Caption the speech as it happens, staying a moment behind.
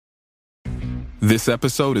This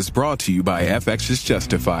episode is brought to you by FX's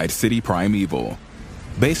Justified City Primeval.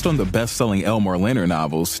 Based on the best-selling Elmore Leonard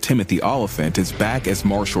novels, Timothy Oliphant is back as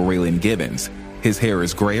Marshall Raylan Gibbons. His hair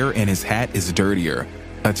is grayer and his hat is dirtier.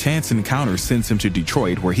 A chance encounter sends him to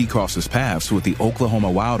Detroit, where he crosses paths with the Oklahoma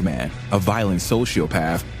Wildman, a violent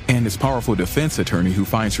sociopath, and his powerful defense attorney who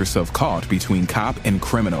finds herself caught between cop and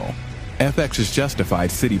criminal. FX's Justified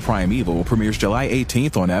City Primeval premieres July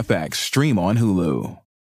 18th on FX. Stream on Hulu.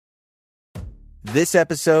 This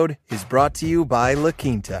episode is brought to you by La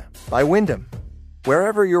Quinta by Wyndham.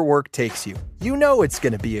 Wherever your work takes you, you know it's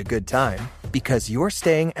going to be a good time because you're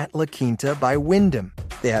staying at La Quinta by Wyndham.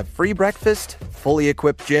 They have free breakfast, fully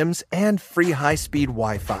equipped gyms, and free high-speed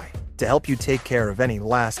Wi-Fi to help you take care of any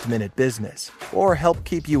last-minute business or help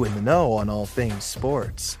keep you in the know on all things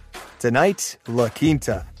sports. Tonight, La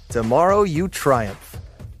Quinta. Tomorrow, you triumph.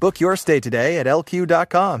 Book your stay today at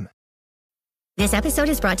lq.com. This episode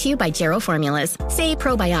is brought to you by Gero Formulas. Say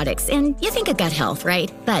probiotics, and you think of gut health, right?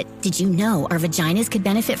 But did you know our vaginas could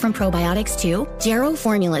benefit from probiotics too? Gero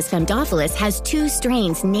Formulas Femdophilus has 2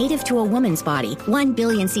 strains native to a woman's body, 1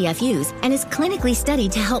 billion CFUs, and is clinically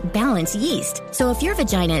studied to help balance yeast. So if your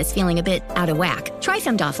vagina is feeling a bit out of whack, try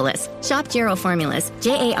Femdophilus. Shop Gero Formulas,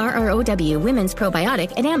 Jarrow Women's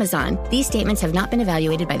Probiotic at Amazon. These statements have not been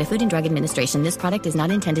evaluated by the Food and Drug Administration. This product is not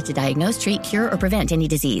intended to diagnose, treat, cure, or prevent any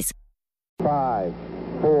disease. 5,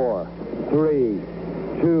 4, 3,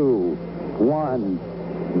 2,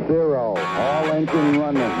 1, 0. All engine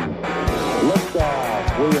running.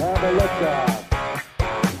 Liftoff. We have a liftoff.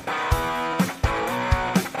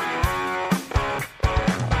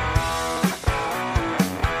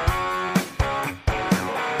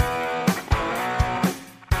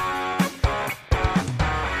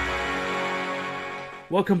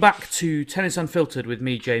 Welcome back to Tennis Unfiltered with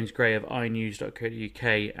me, James Gray of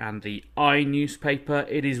iNews.co.uk and the iNewspaper.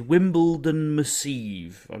 It is Wimbledon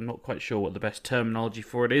Massive. I'm not quite sure what the best terminology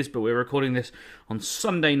for it is, but we're recording this on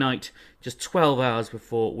Sunday night, just 12 hours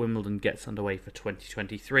before Wimbledon gets underway for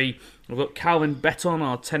 2023. We've got Calvin Betton,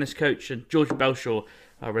 our tennis coach, and George Belshaw,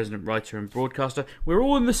 our resident writer and broadcaster. We're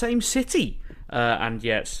all in the same city, and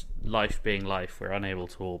yes, life being life, we're unable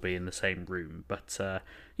to all be in the same room, but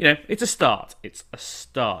it's a start. It's a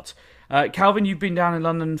start. Calvin, you've been down in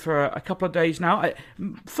London for a couple of days now.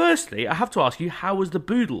 Firstly, I have to ask you, how was the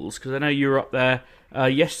Boodles? Because I know you were up there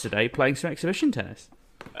yesterday playing some exhibition tennis.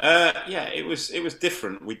 It was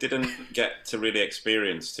different. We didn't get to really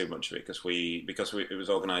experience too much of it because it was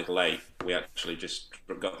organised late. We actually just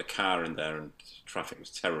got the car in there and traffic was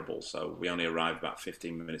terrible, so we only arrived about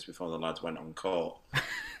 15 minutes before the lads went on court.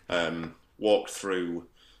 Walked through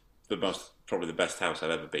probably the best house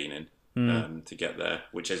I've ever been in to get there,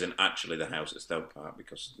 which isn't actually the house at Stoke Park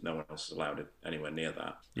because no one else is allowed it anywhere near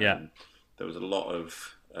that. Yeah, there was a lot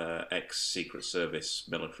of ex-Secret Service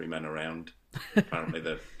military men around. Apparently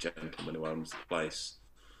the gentleman who owns the place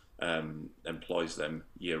employs them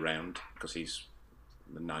year round because he's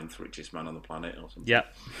the 9th richest man on the planet or something. Yeah.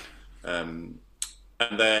 And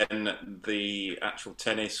then the actual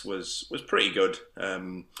tennis was pretty good.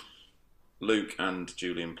 Luke and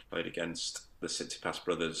Julian played against the Tsitsipas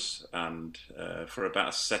brothers, and for about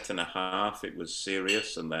a set and a half it was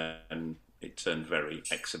serious, and then it turned very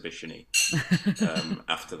exhibition-y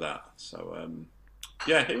after that. So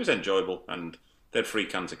it was enjoyable, and they had free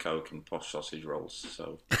cans of Coke and posh sausage rolls,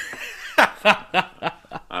 so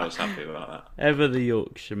I was happy about that. Ever the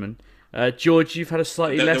Yorkshireman. George, you've had a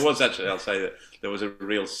slightly less... There was actually, I'll say that there was a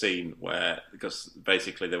real scene where, because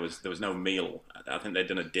basically there was no meal. I think they'd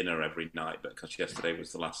done a dinner every night, but because yesterday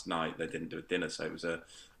was the last night, they didn't do a dinner, so it was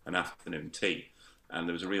an afternoon tea. And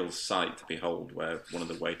there was a real sight to behold where one of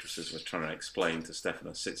the waitresses was trying to explain to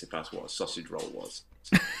Stefanos Tsitsipas what a sausage roll was.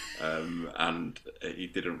 And he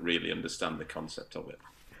didn't really understand the concept of it.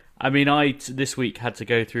 I mean, I this week had to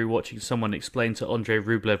go through watching someone explain to Andrey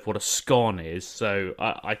Rublev what a scone is, so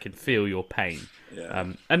I can feel your pain.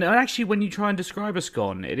 Yeah. And actually, when you try and describe a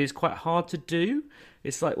scone, it is quite hard to do.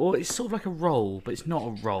 It's like, well, it's sort of like a roll, but it's not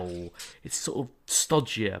a roll. It's sort of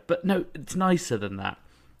stodgier, but no, it's nicer than that.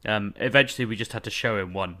 Eventually, we just had to show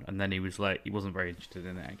him one, and then he was like, he wasn't very interested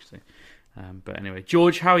in it, actually. But anyway,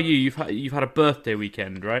 George, how are you? You've had a birthday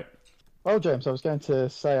weekend, right? Well, James, I was going to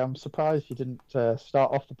say I'm surprised you didn't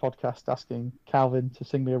start off the podcast asking Calvin to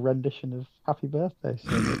sing me a rendition of Happy Birthday,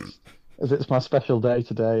 as it's my special day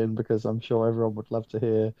today, and because I'm sure everyone would love to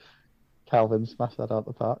hear Calvin smash that out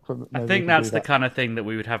the park. I think that's the kind of thing that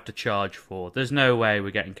we would have to charge for. There's no way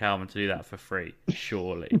we're getting Calvin to do that for free,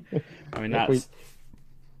 surely. I mean, that's...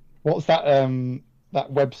 What's that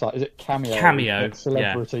that website? Is it Cameo? Cameo,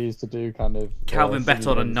 celebrities to do kind of... Calvin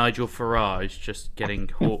Betton and Nigel Farage just getting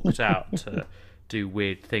hawked out to do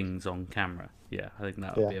weird things on camera. Yeah, I think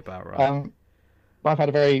that would be about right. I've had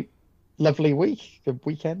a very lovely week, a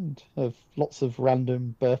weekend of lots of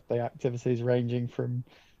random birthday activities, ranging from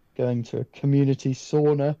going to a community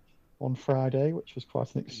sauna on Friday, which was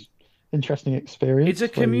quite an interesting experience. Is a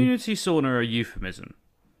community sauna a euphemism?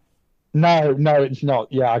 No, it's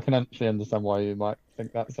not. Yeah, I can actually understand why you might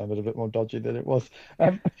think that sounded a bit more dodgy than it was.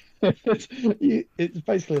 It's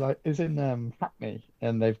basically like it's in Hackney,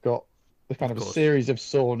 and they've got the kind of a series of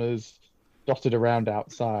saunas dotted around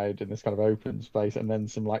outside in this kind of open space, and then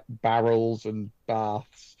some like barrels and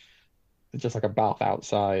baths. It's just like a bath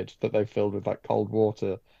outside that they've filled with like cold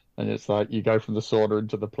water, and it's like you go from the sauna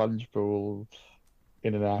into the plunge pool,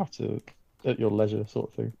 in and out at your leisure, sort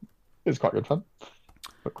of thing. It's quite good fun,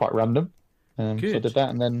 but quite random. So I did that,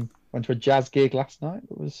 and then went to a jazz gig last night.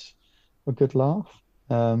 It was a good laugh.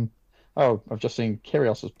 I've just seen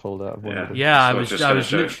Kyrgios has pulled out of Wimbledon. Yeah, I was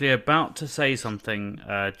literally about to say something,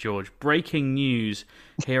 George. Breaking news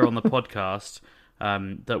here on the podcast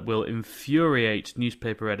that will infuriate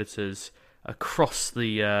newspaper editors across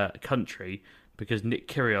the country, because Nick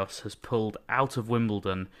Kyrgios has pulled out of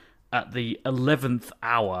Wimbledon at the 11th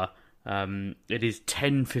hour. It is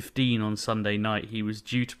 10:15 on Sunday night. He was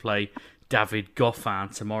due to play David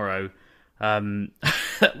Goffin tomorrow.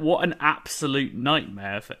 What an absolute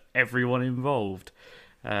nightmare for everyone involved.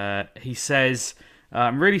 He says,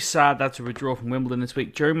 I'm really sad that I had to withdraw from Wimbledon this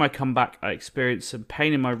week. During my comeback, I experienced some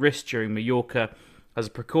pain in my wrist during Mallorca. As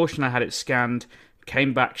a precaution, I had it scanned.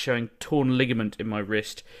 Came back showing torn ligament in my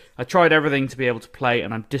wrist. I tried everything to be able to play,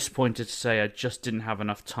 and I'm disappointed to say I just didn't have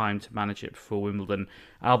enough time to manage it before Wimbledon.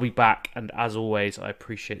 I'll be back, and as always, I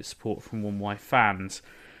appreciate the support from One Y fans.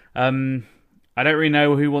 I don't really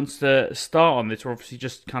know who wants to start on this. We're obviously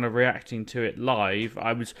just kind of reacting to it live.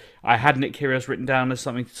 I had Nick Kyrgios written down as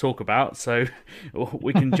something to talk about, so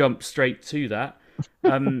we can jump straight to that.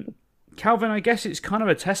 Calvin, I guess it's kind of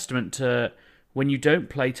a testament to when you don't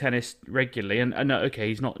play tennis regularly, and okay,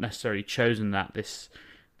 he's not necessarily chosen that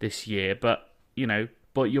this year, but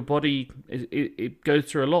your body it goes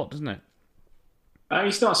through a lot, doesn't it?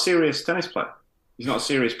 He's not a serious tennis player. He's not a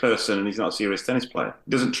serious person, and he's not a serious tennis player.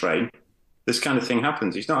 He doesn't train. This kind of thing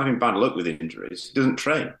happens. He's not having bad luck with injuries. He doesn't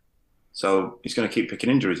train, so he's going to keep picking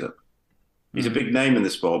injuries up. He's a big name in the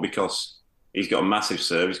sport because he's got a massive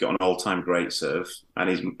serve. He's got an all-time great serve, and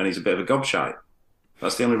he's a bit of a gobshite.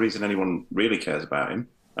 That's the only reason anyone really cares about him.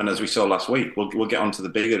 And as we saw last week, we'll get on to the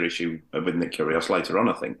bigger issue with Nick Kyrgios later on,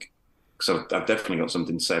 I think. So I've definitely got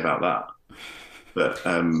something to say about that. But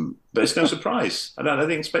it's no surprise. I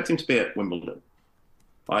didn't expect him to be at Wimbledon.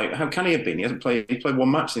 Like, how can he have been? He hasn't played. He played one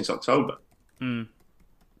match since October.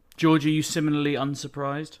 George, are you similarly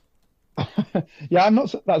unsurprised? Yeah, I'm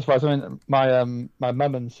not that surprised. I mean, my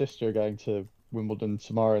mum and sister are going to Wimbledon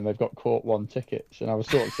tomorrow, and they've got court one tickets. And I was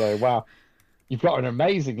sort of saying, wow, you've got an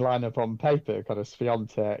amazing lineup on paper. Kind of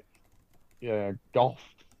Swiatek, Gauff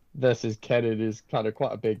versus Kenin is kind of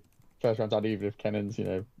quite a big first round tie. Even if Kenin's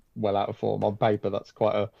well out of form on paper, that's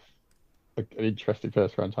quite an interesting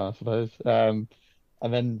first round tie, I suppose. And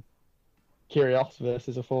then Kyrgios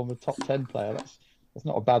versus a former top 10 player. That's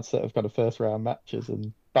not a bad set of kind of first round matches.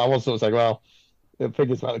 But I was sort of saying, well, the thing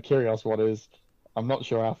is about the Kyrgios one is I'm not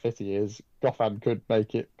sure how fit he is. Goffin could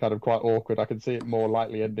make it kind of quite awkward. I can see it more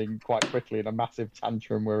likely ending quite quickly in a massive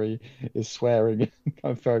tantrum where he is swearing and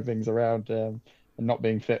kind of throwing things around and not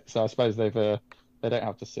being fit. So I suppose they don't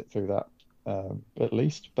have to sit through that at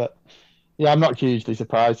least. But yeah, I'm not hugely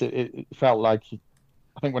surprised. It felt like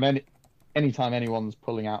I think when anytime anyone's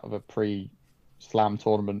pulling out of a pre-slam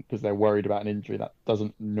tournament because they're worried about an injury, that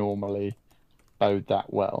doesn't normally bode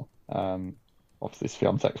that well. Obviously,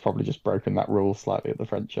 Swiatek's probably just broken that rule slightly at the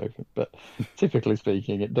French Open, but typically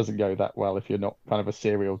speaking, it doesn't go that well if you're not kind of a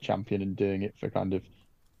serial champion and doing it for kind of,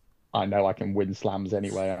 I know I can win slams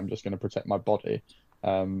anyway, I'm just going to protect my body.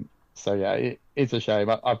 So yeah, it's a shame.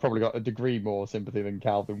 I've probably got a degree more sympathy than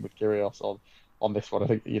Calvin with Kyrgios on this one. I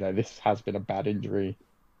think this has been a bad injury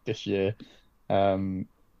this year, and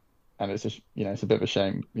it's it's a bit of a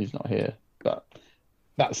shame he's not here. But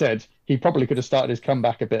that said, he probably could have started his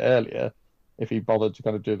comeback a bit earlier if he bothered to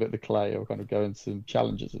kind of do a bit of the clay or kind of go into some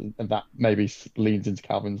challenges, and that maybe leans into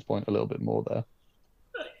Calvin's point a little bit more there.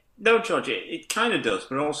 No, George, it kind of does,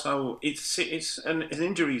 but also it's an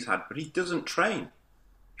injury he's had, but he doesn't train.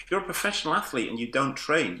 If you're a professional athlete and you don't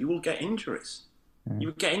train, you will get injuries. You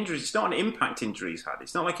will get injuries. It's not an impact injury he's had.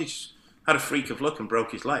 It's not like he's had a freak of luck and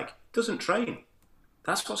broke his leg. He doesn't train.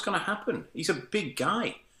 That's what's going to happen. He's a big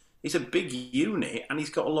guy. He's a big unit, and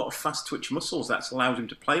he's got a lot of fast twitch muscles that allows him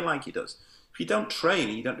to play like he does. If you don't train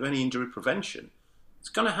and you don't do any injury prevention, it's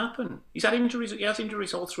going to happen. He has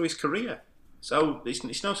injuries all through his career. So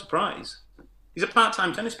it's no surprise. He's a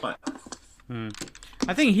part-time tennis player.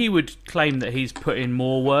 I think he would claim that he's put in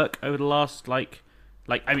more work over the last, we're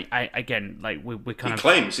kind He of...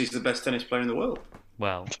 claims he's the best tennis player in the world.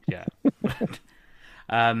 Well, yeah.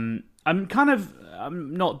 I'm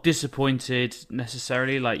not disappointed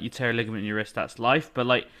necessarily. Like, you tear a ligament in your wrist, that's life. But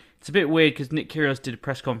it's a bit weird because Nick Kyrgios did a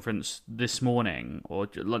press conference this morning or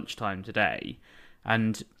lunchtime today,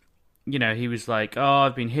 and he was like, "Oh,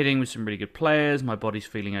 I've been hitting with some really good players. My body's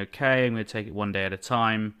feeling okay. I'm going to take it one day at a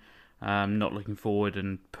time. Not looking forward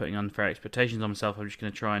and putting unfair expectations on myself. I'm just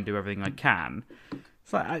going to try and do everything I can."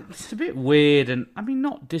 It's a bit weird, and I mean,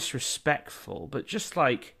 not disrespectful, but just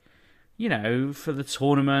for the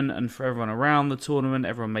tournament and for everyone around the tournament,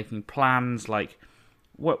 everyone making plans.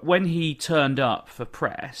 When he turned up for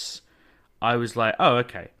press, I was like, "Oh,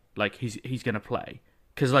 okay, he's going to play."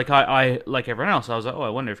 Because I like everyone else, I was like, "Oh, I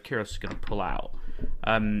wonder if Kyrgios is going to pull out."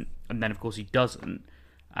 And then of course he doesn't,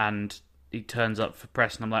 and he turns up for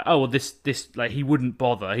press, and I'm like, "Oh, well, this he wouldn't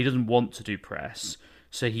bother. He doesn't want to do press,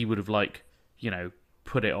 so he would have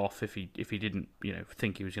put it off if he didn't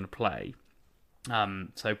think he was going to play."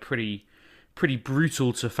 So pretty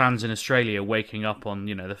brutal to fans in Australia waking up on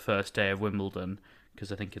the first day of Wimbledon,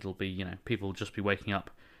 because I think it'll be people will just be waking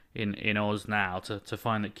up in Oz now to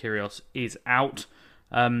find that Kyrgios is out.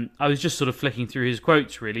 I was just sort of flicking through his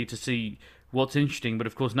quotes really to see what's interesting, but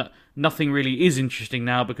of course nothing really is interesting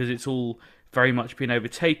now because it's all very much been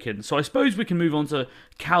overtaken. So I suppose we can move on to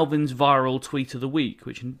Calvin's viral tweet of the week,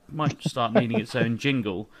 which might start needing its own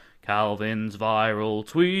jingle. Calvin's viral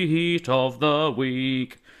tweet of the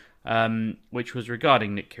week, which was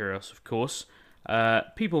regarding Nick Kyrgios, of course.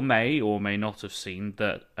 People may or may not have seen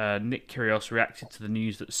that Nick Kyrgios reacted to the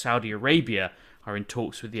news that Saudi Arabia are in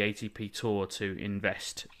talks with the ATP Tour to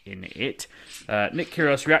invest in it. Nick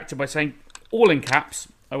Kyrgios reacted by saying, all in caps,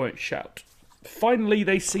 I won't shout, "Finally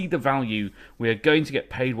they see the value. We are going to get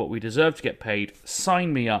paid what we deserve to get paid.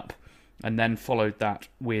 Sign me up." And then followed that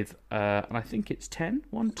with, and I think it's 10?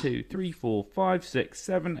 1, 2, 3, 4, 5, 6,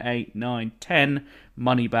 7, 8, 9, 10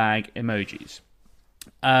 money bag emojis.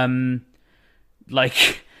 I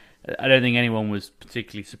don't think anyone was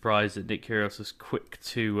particularly surprised that Nick Kyrgios was quick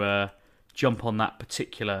to jump on that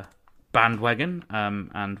particular bandwagon,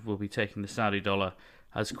 and will be taking the Saudi dollar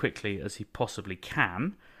as quickly as he possibly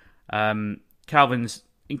can. Calvin's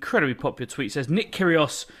incredibly popular tweet says, "Nick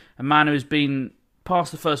Kyrgios, a man who has been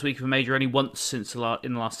past the first week of a major only once in the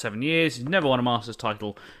last 7 years. He's never won a Masters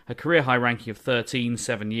title, a career high ranking of 13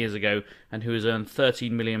 7 years ago, and who has earned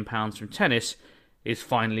 £13 million from tennis, is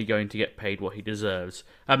finally going to get paid what he deserves."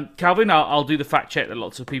 Calvin, I'll do the fact check that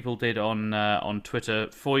lots of people did on Twitter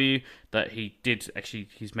for you, that he did actually,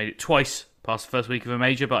 he's made it twice past the first week of a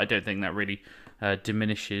major, but I don't think that really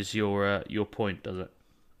diminishes your point, does it?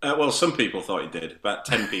 Well, some people thought it did. About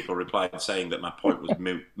 10 people replied saying that my point was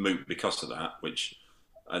moot because of that, which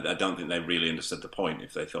I don't think they really understood the point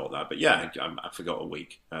if they thought that. But yeah, I forgot a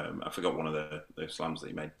week. I forgot one of the slams that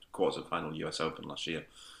he made, quarters of final US Open last year.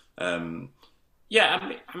 I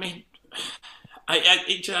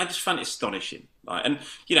just find it astonishing. I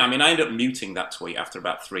ended up muting that tweet after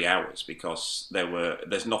about 3 hours because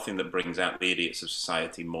there's nothing that brings out the idiots of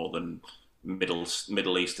society more than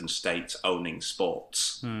Middle Eastern states owning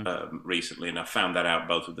sports recently, and I found that out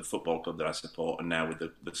both with the football club that I support and now with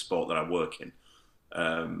the sport that I work in.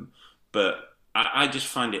 But I just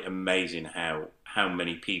find it amazing how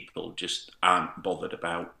many people just aren't bothered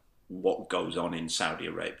about what goes on in Saudi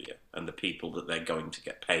Arabia and the people that they're going to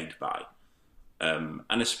get paid by, and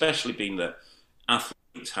especially being that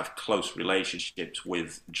athletes have close relationships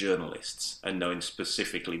with journalists and knowing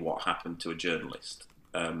specifically what happened to a journalist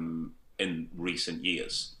in recent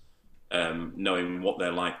years, knowing what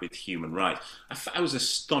they're like with human rights. I was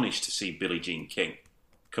astonished to see Billie Jean King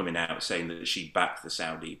coming out saying that she backed the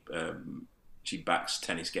Saudi, she backs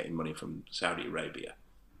tennis getting money from Saudi Arabia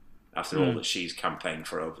after all that she's campaigned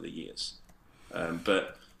for over the years.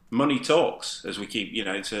 But money talks, as we keep,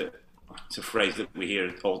 it's a phrase that we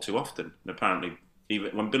hear all too often. And apparently,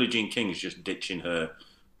 even when Billie Jean King is just ditching her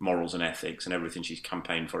morals and ethics and everything she's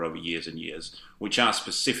campaigned for over years and years, which are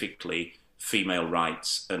specifically female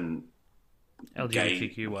rights and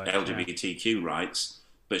LGBTQ rights,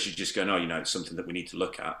 but she's just going, it's something that we need to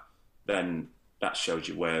look at, then that shows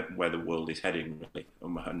you where the world is heading, really.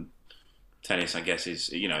 And tennis, I guess, is,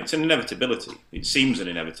 it's an inevitability. It seems an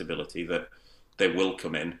inevitability that they will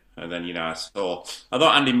come in. And then, I thought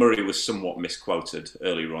Andy Murray was somewhat misquoted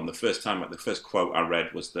earlier on. The first quote I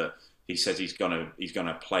read was that he says he's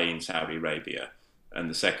gonna play in Saudi Arabia, and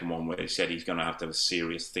the second one where he said he's gonna have to have a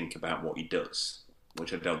serious think about what he does,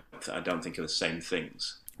 which I don't think are the same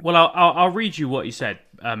things. Well, I'll read you what he said.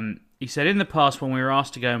 He said, in the past, when we were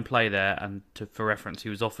asked to go and play there, and for reference, he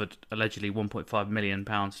was offered allegedly £1.5 million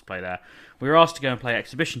to play there, we were asked to go and play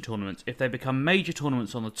exhibition tournaments. If they become major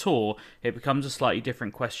tournaments on the tour, it becomes a slightly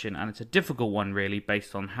different question, and it's a difficult one, really,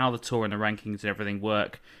 based on how the tour and the rankings and everything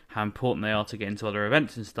work, how important they are to get into other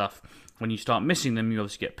events and stuff. When you start missing them, you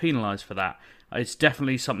obviously get penalised for that. It's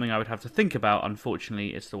definitely something I would have to think about.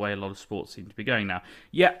 Unfortunately, it's the way a lot of sports seem to be going now.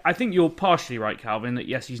 Yeah, I think you're partially right, Calvin, that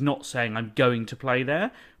yes, he's not saying I'm going to play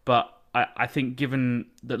there, but I think given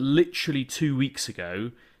that literally 2 weeks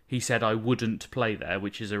ago he said I wouldn't play there,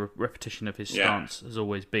 which is a repetition of his stance has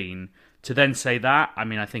always been, to then say that, I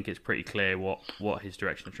mean, I think it's pretty clear what his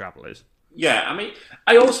direction of travel is. Yeah, I mean,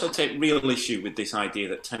 I also take real issue with this idea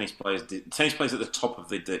that tennis players at the top of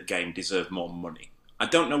the game deserve more money. I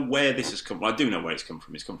don't know where this has come from. I do know where it's come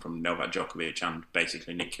from. It's come from Novak Djokovic and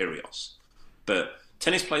basically Nick Kyrgios. But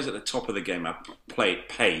tennis players at the top of the game are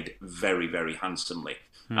paid very, very handsomely.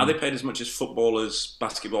 Are they paid as much as footballers,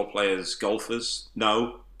 basketball players, golfers?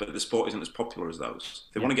 No, but the sport isn't as popular as those.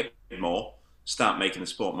 If they want to get paid more, start making the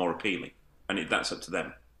sport more appealing. And that's up to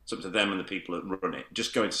them. It's up to them and the people that run it.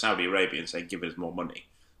 Just going to Saudi Arabia and saying, give us more money.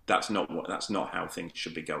 That's not how things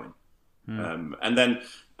should be going. And then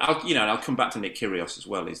I'll come back to Nick Kyrgios as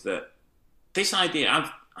well. Is that this idea?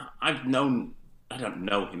 I've known. I don't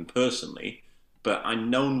know him personally, but I've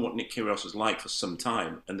known what Nick Kyrgios was like for some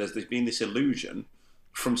time. And there's been this illusion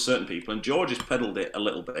from certain people, and George has peddled it a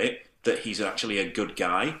little bit, that he's actually a good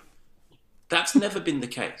guy. That's never been the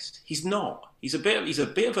case. He's not. He's a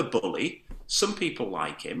bit of a bully. Some people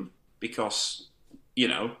like him because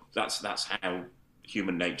that's how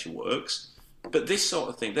human nature works. But this sort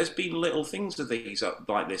of thing, there's been little things of these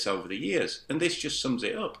like this over the years, and this just sums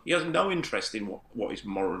it up. He has no interest in what is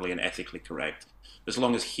morally and ethically correct, as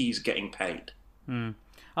long as he's getting paid.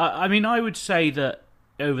 I mean, I would say that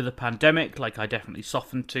over the pandemic, I definitely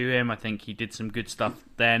softened to him. I think he did some good stuff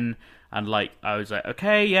then, and I was like,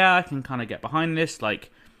 okay, yeah, I can kind of get behind this.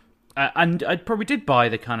 And I probably did buy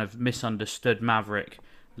the kind of misunderstood Maverick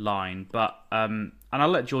line, but and I'll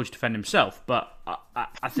let George defend himself. But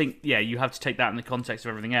I think, yeah, you have to take that in the context of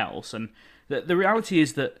everything else. And the reality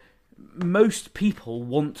is that most people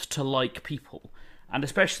want to like people, and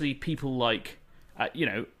especially people like,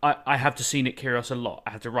 I have to see Nick Kyrgios a lot.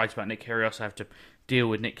 I have to write about Nick Kyrgios. I have to deal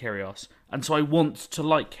with Nick Kyrgios, and so I want to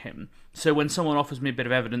like him. So when someone offers me a bit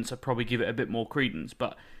of evidence, I probably give it a bit more credence.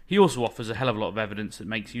 But he also offers a hell of a lot of evidence that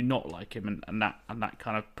makes you not like him, and that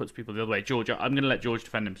kind of puts people the other way. George, I'm going to let George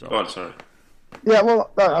defend himself. Oh, sorry. Yeah,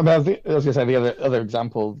 well, I was going to say the other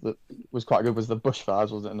example that was quite good was the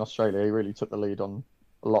bushfires, wasn't it, in Australia? He really took the lead on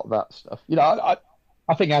a lot of that stuff.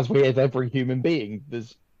 I think as with every human being,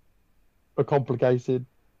 there's a complicated.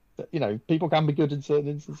 People can be good in certain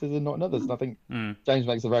instances and not in others. And I think James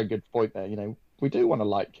makes a very good point there. We do want to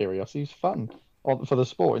like Kyrgios. He's fun for the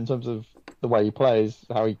sport in terms of the way he plays,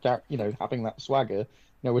 how he, having that swagger.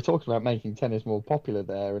 We're talking about making tennis more popular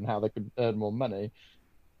there and how they could earn more money.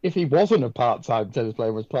 If he wasn't a part-time tennis player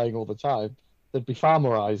and was playing all the time, there'd be far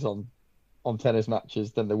more eyes on tennis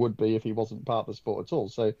matches than there would be if he wasn't part of the sport at all.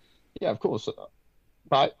 So, yeah, of course.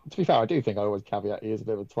 But to be fair, I do think I always caveat he is a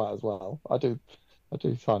bit of a twat as well. I do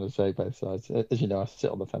kind of say both sides. As you know, I sit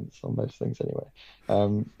on the fence on most things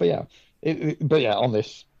anyway. But yeah, on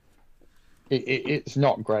this, it's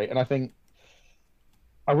not great. And I think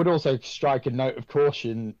I would also strike a note of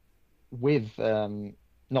caution with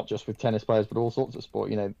not just with tennis players, but all sorts of sport.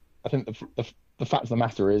 I think the fact of the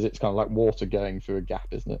matter is it's kind of like water going through a gap,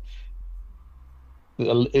 isn't it?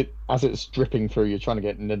 As it's dripping through, you're trying to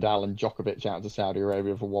get Nadal and Djokovic out to Saudi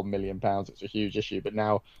Arabia for £1 million. It's a huge issue, but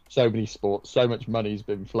now so many sports, so much money's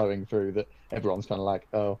been flowing through that everyone's kind of like,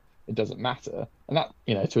 oh, it doesn't matter. And that,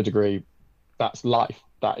 to a degree, that's life.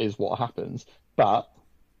 That is what happens. But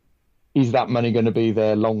is that money going to be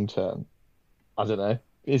there long term? I don't know.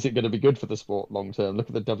 Is it going to be good for the sport long term? Look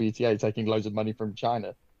at the WTA taking loads of money from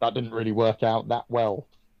China. That didn't really work out that well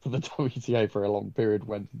for the WTA for a long period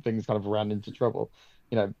when things kind of ran into trouble.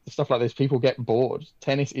 Stuff like this, people get bored.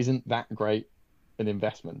 Tennis isn't that great an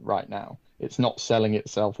investment right now. It's not selling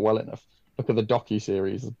itself well enough. Look at the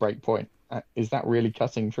docu-series, Breakpoint. Is that really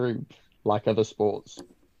cutting through like other sports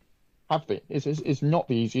have been? It's not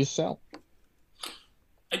the easiest sell.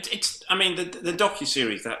 I mean, the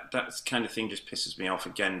docu-series, that kind of thing just pisses me off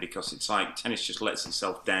again, because it's like tennis just lets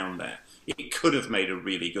itself down there. It could have made a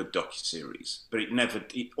really good docu-series, but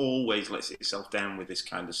it always lets itself down with this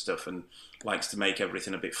kind of stuff and likes to make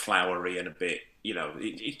everything a bit flowery and a bit,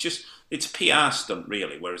 it's a PR stunt,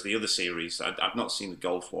 really, whereas the other series, I've not seen the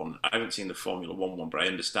golf one, I haven't seen the Formula 1 one, but I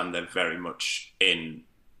understand they're very much in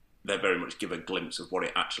they very much give a glimpse of what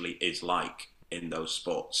it actually is like in those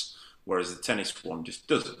sports, whereas the tennis one just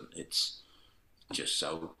doesn't. It's just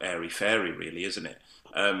so airy-fairy, really, isn't it?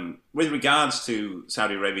 With regards to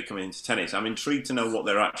Saudi Arabia coming into tennis, I'm intrigued to know what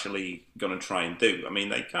they're actually going to try and do. I mean,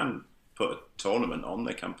 they can put a tournament on,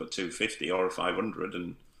 they can put 250 or a 500,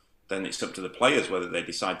 and then it's up to the players whether they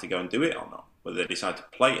decide to go and do it or not, whether they decide to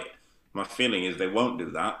play it. My feeling is they won't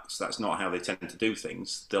do that, so that's not how they tend to do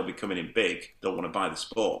things. They'll be coming in big, they'll want to buy the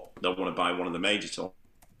sport, they'll want to buy one of the major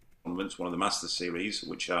tournaments, one of the Masters Series,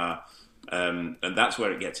 which are, and that's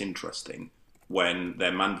where it gets interesting, when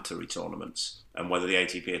they're mandatory tournaments, and whether the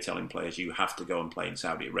ATP are telling players you have to go and play in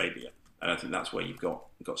Saudi Arabia. And I think that's where you've got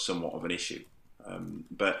somewhat of an issue. And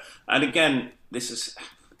again, this is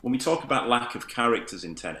when we talk about lack of characters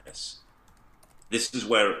in tennis. This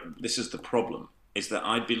is the problem. Is that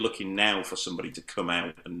I'd be looking now for somebody to come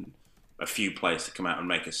out, and a few players to come out and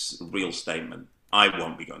make a real statement. I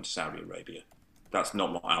won't be going to Saudi Arabia. That's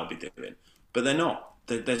not what I'll be doing. But they're not.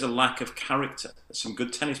 There's a lack of character. There's some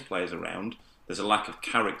good tennis players around. There's a lack of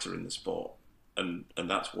character in the sport, and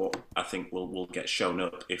that's what I think will get shown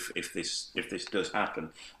up if this does happen.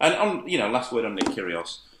 And on last word on Nick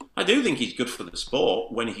Kyrgios, I do think he's good for the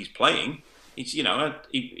sport when he's playing.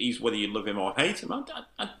 He's whether you love him or hate him.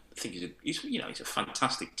 I think he's a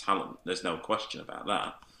fantastic talent. There's no question about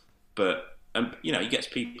that. But he gets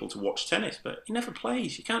people to watch tennis, but he never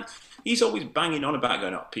plays. You can't. He's always banging on about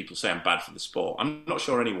going. Oh, people say I'm bad for the sport. I'm not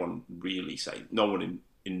sure anyone really say. No one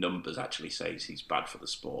in numbers actually says he's bad for the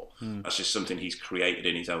sport. That's just something he's created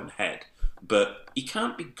in his own head. But he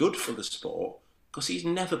can't be good for the sport because he's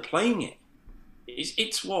never playing it.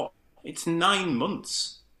 It's 9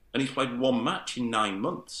 months, and he's played one match in 9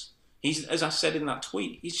 months. He's, as I said in that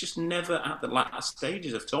tweet, he's just never at the last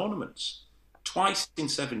stages of tournaments. Twice in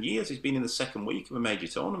 7 years, he's been in the second week of a major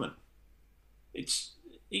tournament.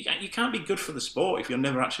 You can't be good for the sport if you're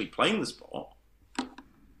never actually playing the sport.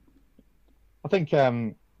 I think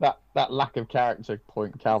that lack of character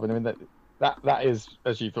point, Calvin. I mean that is,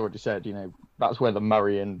 as you've already said, that's where the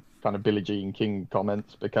Murray and kind of Billie Jean King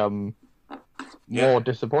comments become more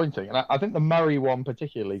disappointing. And I think the Murray one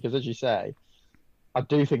particularly, because as you say, I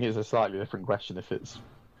do think it's a slightly different question if it's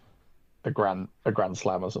a grand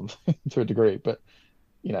slam or something to a degree. But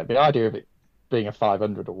the idea of it being a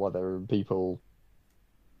 500 or whatever, and people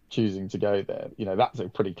choosing to go there, that's a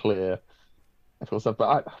pretty clear stuff.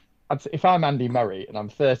 But if I'm Andy Murray and I'm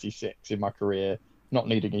 36 in my career, not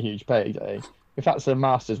needing a huge payday, if that's a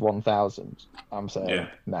Masters 1000, I'm saying,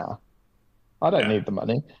 nah, I don't need the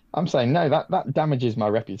money. I'm saying, no, that damages my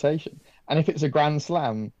reputation. And if it's a Grand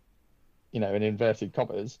Slam, in inverted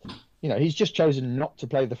commas, he's just chosen not to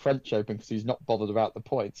play the French Open because he's not bothered about the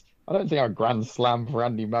points. I don't think a Grand Slam for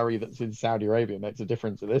Andy Murray that's in Saudi Arabia makes a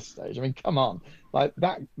difference at this stage. I mean, come on. Like,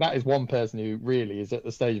 that is one person who really is at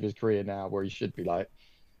the stage of his career now where he should be like,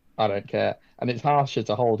 I don't care. And it's harsher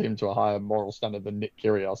to hold him to a higher moral standard than Nick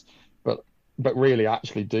Kyrgios, but really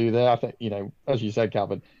actually do there. I think, as you said,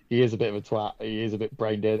 Calvin, he is a bit of a twat. He is a bit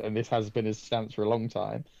brain dead, and this has been his stance for a long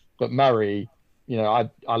time. But Murray, I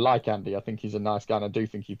like Andy. I think he's a nice guy, and I do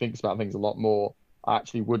think he thinks about things a lot more. I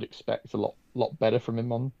actually would expect a lot better from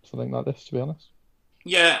him on something like this, to be honest.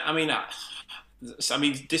 Yeah, I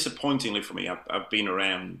mean, disappointingly for me, I've been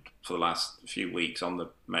around for the last few weeks on the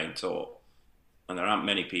main tour, and there aren't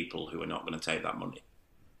many people who are not going to take that money.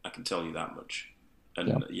 I can tell you that much.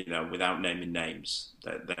 And without naming names,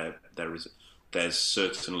 there's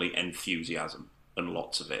certainly enthusiasm and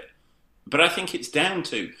lots of it. But I think it's down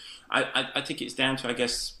to, I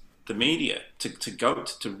guess, the media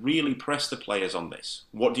to really press the players on this.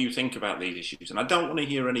 What do you think about these issues? And I don't want to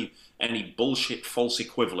hear any bullshit false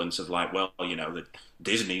equivalence of like, well, that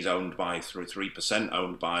Disney's owned by 3%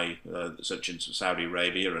 owned by such and Saudi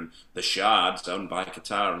Arabia, and the Shard's owned by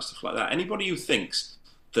Qatar and stuff like that. Anybody who thinks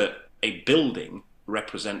that a building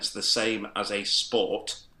represents the same as a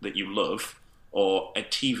sport that you love, or a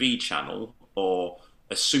TV channel, or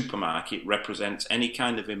a supermarket represents any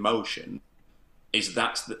kind of emotion,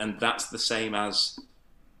 that's the same as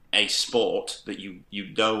a sport that you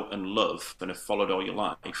know and love and have followed all your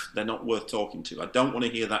life, they're not worth talking to. I don't want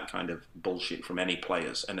to hear that kind of bullshit from any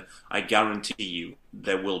players, and I guarantee you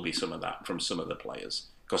there will be some of that from some of the players,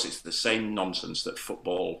 because it's the same nonsense that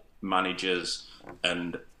football managers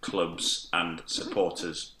and clubs and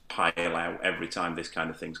supporters pile out every time this kind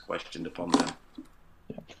of thing's questioned upon them.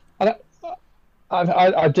 Yeah.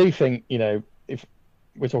 I do think, if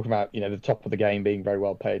we're talking about, the top of the game being very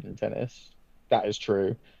well paid in tennis, that is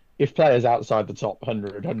true. If players outside the top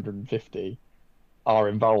 100, 150 are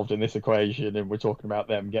involved in this equation, and we're talking about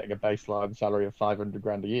them getting a baseline salary of 500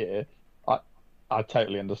 grand a year, I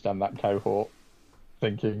totally understand that cohort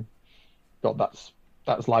thinking, God,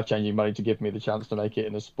 that's life-changing money to give me the chance to make it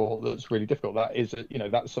in a sport that's really difficult. That is,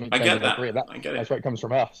 that's something changing my career. I get it. That's where it comes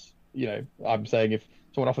from us. I'm saying if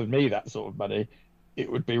someone offered me that sort of money,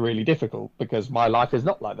 it would be really difficult because my life is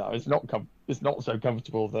not like that. It's not so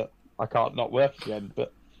comfortable that I can't not work again.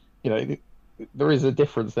 But there is a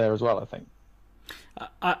difference there as well, I think.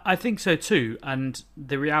 I think so too, and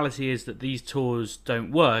the reality is that these tours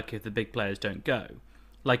don't work if the big players don't go.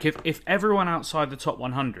 Like if everyone outside the top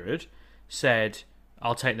 100 said,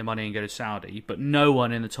 I'll take the money and go to Saudi, but no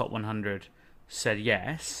one in the top 100 said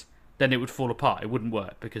yes, then it would fall apart. It wouldn't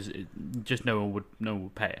work because just no one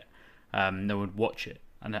would pay it. No one would watch it,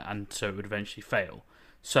 and so it would eventually fail.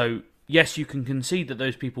 So yes, you can concede that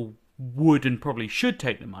those people would and probably should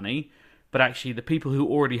take the money, but actually the people who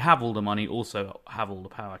already have all the money also have all the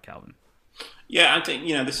power, Calvin. Yeah, I think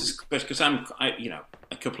this is because a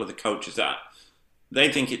couple of the coaches that they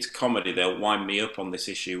think it's comedy. They'll wind me up on this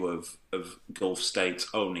issue of Gulf states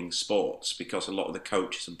owning sports because a lot of the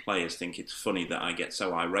coaches and players think it's funny that I get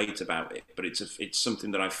so irate about it. But it's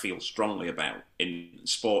something that I feel strongly about. In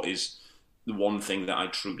sport is the one thing that I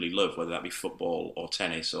truly love, whether that be football or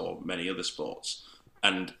tennis or many other sports.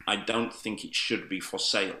 And I don't think it should be for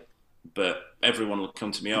sale. But everyone will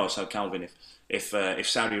come to me, so Calvin, if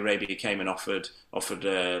Saudi Arabia came and offered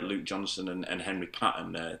Luke Johnson and Henry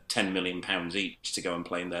Patton £10 million each to go and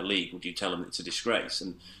play in their league, would you tell them it's a disgrace?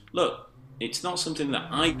 And look, it's not something that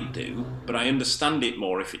I do, but I understand it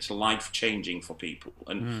more if it's life-changing for people.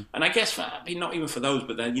 And I guess not even for those,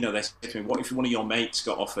 but then they say to me, what if one of your mates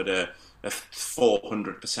got offered a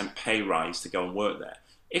 400% pay rise to go and work there?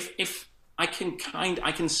 If I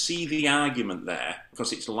can see the argument there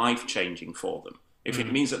because it's life-changing for them. If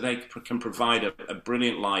it means that they can provide a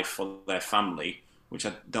brilliant life for their family, which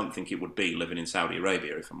I don't think it would be living in Saudi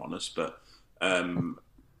Arabia, if I'm honest, but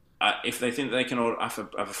if they think they can have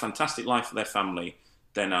a fantastic life for their family,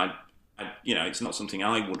 then it's not something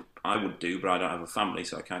I would do, but I don't have a family,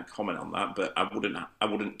 so I can't comment on that. But I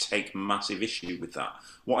wouldn't take massive issue with that.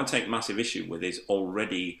 What I take massive issue with is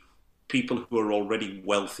people who are already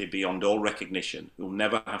wealthy beyond all recognition, who will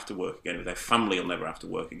never have to work again, their family will never have to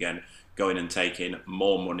work again, going and taking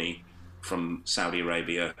more money from Saudi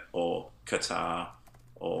Arabia or Qatar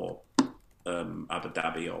or Abu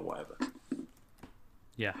Dhabi or whatever.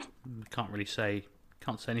 Yeah, can't say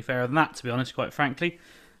any fairer than that, to be honest, quite frankly.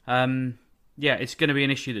 Yeah, it's going to be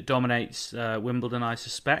an issue that dominates Wimbledon, I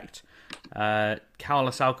suspect.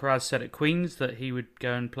 Carlos Alcaraz said at Queen's that he would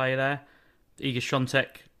go and play there. Iga Swiatek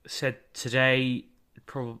said today,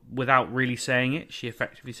 without really saying it, she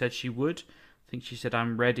effectively said she would. I think she said,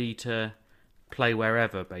 I'm ready to play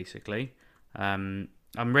wherever, basically. I'm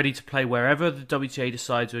ready to play wherever the WTA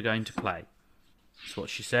decides we're going to play. That's what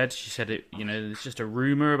she said. She said it's just a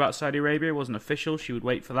rumour about Saudi Arabia. It wasn't official. She would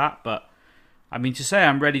wait for that. But, I mean, to say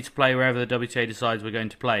I'm ready to play wherever the WTA decides we're going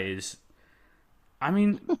to play is... I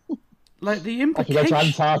mean... Like the implication. I can go to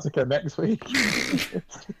Antarctica next week.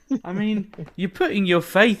 I mean, you're putting your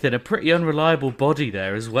faith in a pretty unreliable body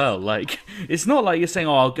there as well. Like, it's not like you're saying,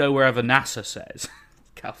 "Oh, I'll go wherever NASA says."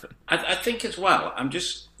 Calvin, I think as well.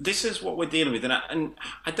 This is what we're dealing with, and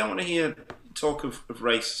I don't want to hear talk of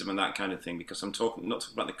racism and that kind of thing because I'm not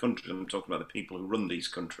talking about the countries. I'm talking about the people who run these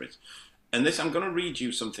countries. And I'm going to read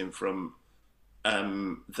you something from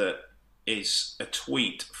that is a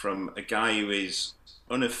tweet from a guy who is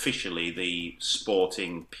unofficially the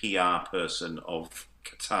sporting PR person of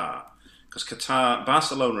Qatar. Because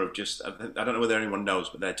Barcelona have just, I don't know whether anyone knows,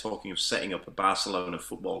 but they're talking of setting up a Barcelona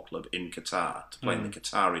football club in Qatar to play in the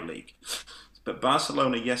Qatari League. But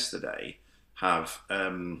Barcelona yesterday have,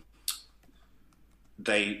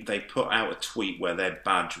 they put out a tweet where their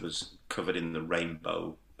badge was covered in the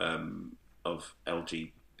rainbow of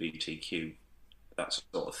LGBTQ, that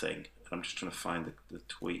sort of thing. I'm just trying to find the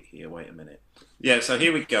tweet here. Wait a minute. Yeah, so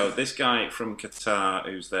here we go. This guy from Qatar,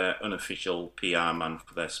 who's their unofficial PR man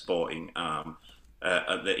for their sporting arm,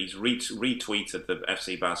 he's retweeted the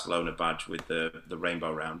FC Barcelona badge with the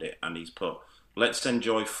rainbow around it, and he's put, "Let's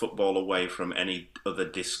enjoy football away from any other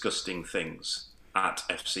disgusting things at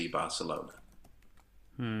FC Barcelona."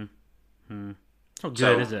 It's not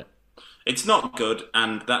good, is it? It's not good,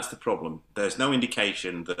 and that's the problem. There's no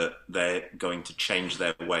indication that they're going to change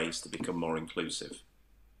their ways to become more inclusive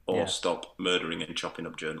or stop murdering and chopping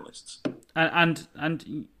up journalists. And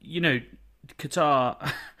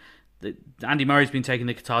Qatar, Andy Murray's been taking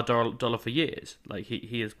the Qatar dollar for years. Like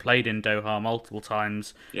he has played in Doha multiple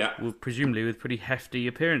times, presumably with pretty hefty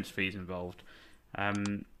appearance fees involved. I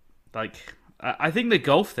think the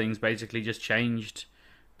golf thing's basically just changed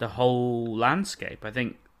the whole landscape. I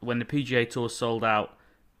think when the PGA Tour sold out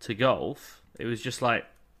to golf, it was just like,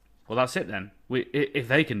 well, that's it then. If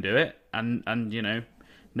they can do it, and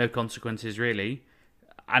no consequences really,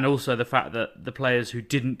 and also the fact that the players who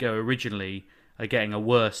didn't go originally are getting a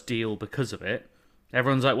worse deal because of it,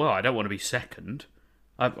 everyone's like, well, I don't want to be second.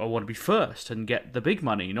 I want to be first and get the big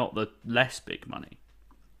money, not the less big money.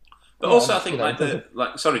 But also, I think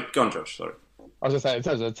sorry, go on, Josh. Sorry. I was going to say, in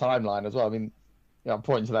terms of the timeline as well, I mean, I'm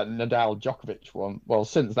pointing to that Nadal-Djokovic one. Well,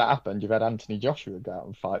 since that happened, you've had Anthony Joshua go out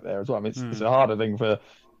and fight there as well. I mean, it's a harder thing for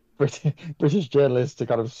British journalists to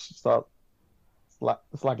kind of start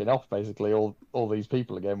slagging off, basically, all these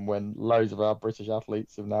people again, when loads of our British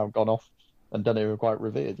athletes have now gone off and done it and quite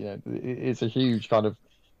revered. It's a huge kind of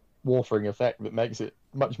watering effect that makes it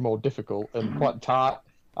much more difficult and quite tight.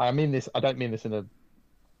 I don't mean this in a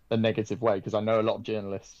negative way, because I know a lot of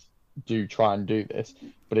journalists do try and do this,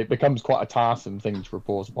 but it becomes quite a tiresome thing to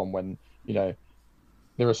report upon when, there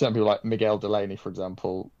are certain people like Miguel Delaney, for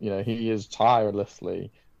example, he has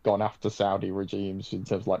tirelessly gone after Saudi regimes in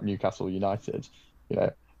terms of like Newcastle United,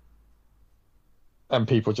 and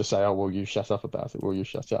people just say, oh, well, you shut up about it, will you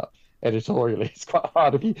shut up? Editorially, it's quite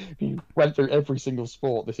hard. If you went through every single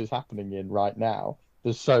sport this is happening in right now,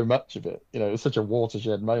 there's so much of it, it's such a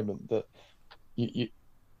watershed moment that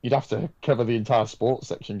you'd have to cover the entire sports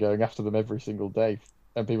section going after them every single day,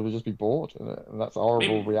 and people would just be bored, and that's a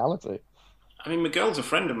horrible reality. I mean, Miguel's a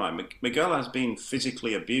friend of mine. Miguel has been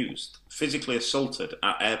physically abused, physically assaulted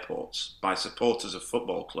at airports by supporters of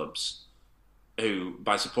football clubs,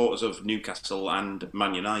 by supporters of Newcastle and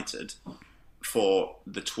Man United, for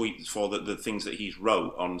the tweets, for the things that he's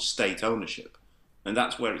wrote on state ownership. And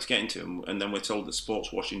that's where it's getting to. And then we're told that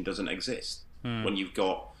sports washing doesn't exist. When you've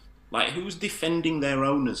got, who's defending their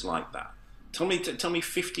owners like that? Tell me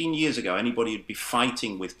 15 years ago, anybody would be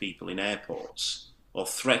fighting with people in airports or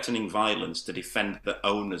threatening violence to defend the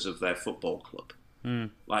owners of their football club.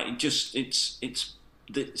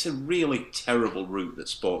 It's a really terrible route that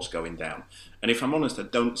sport's going down. And if I'm honest, I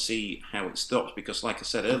don't see how it stops, because like I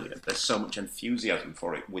said earlier, there's so much enthusiasm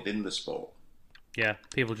for it within the sport. Yeah,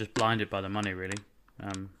 people just blinded by the money, really.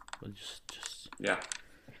 Yeah.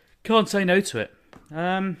 Can't say no to it.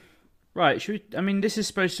 Right, this is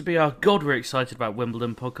supposed to be our God, we're excited about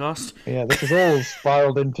Wimbledon podcast. Yeah, this has all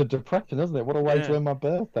spiraled into depression, hasn't it? What a way to end my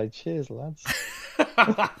birthday. Cheers, lads.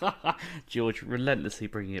 George relentlessly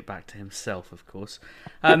bringing it back to himself, of course.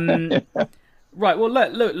 Right, well,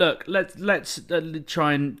 let's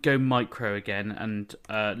try and go micro again and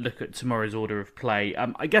look at tomorrow's order of play.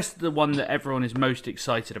 I guess the one that everyone is most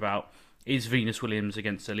excited about is Venus Williams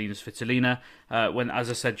against Elina Svitolina. As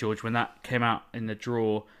I said, George, when that came out in the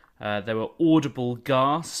draw, there were audible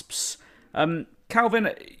gasps.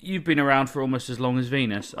 Calvin, you've been around for almost as long as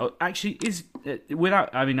Venus. Actually, I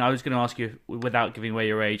was going to ask you, without giving away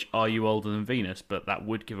your age, are you older than Venus? But that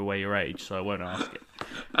would give away your age, so I won't ask it.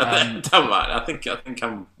 Don't mind. I think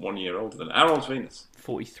I'm 1 year older than her. How old's Venus?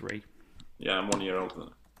 43. Yeah, I'm 1 year older than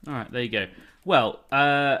her. All right, there you go. Well,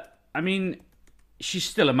 she's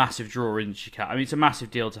still a massive draw, isn't she, Kat? It's a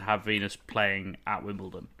massive deal to have Venus playing at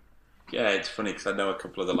Wimbledon. Yeah, it's funny because I know a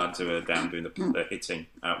couple of the lads who are down doing the hitting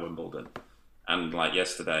at Wimbledon. And like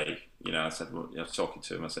yesterday, I said, I was talking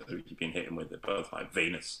to him, I said, who have you been hitting with? They're both like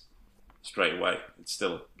Venus. Straight away. It's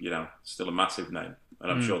still, still a massive name.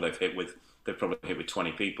 And I'm sure they've probably hit with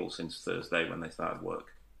 20 people since Thursday when they started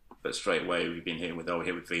work. But straight away, we've been hitting with,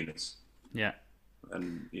 hit with Venus. Yeah.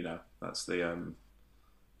 And, that's the...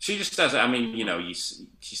 She just has,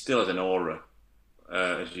 she still has an aura.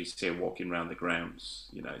 As you see her walking around the grounds,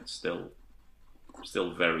 it's still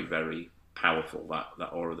very, very powerful,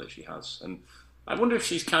 that aura that she has. And I wonder if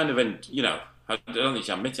she's kind of, I don't think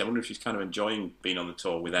she admits it, I wonder if she's kind of enjoying being on the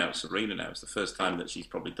tour without Serena now. It's the first time that she's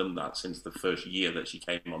probably done that since the first year that she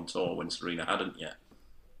came on tour when Serena hadn't yet.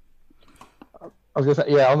 I was going to say,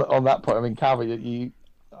 yeah, on that point, Calvin,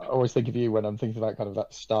 I always think of you when I'm thinking about kind of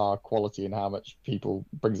that star quality and how much people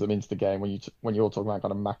brings them into the game when you're talking about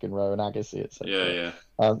kind of McEnroe and Agassi, etc.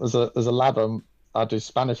 Yeah. There's a lad I do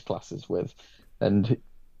Spanish classes with, and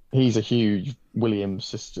he's a huge Williams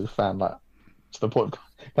sister fan, to the point of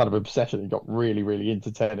kind of obsession. He got really, really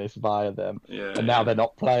into tennis via them, and now they're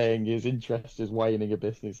not playing. His interest is waning a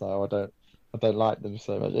bit. He's like, I don't like them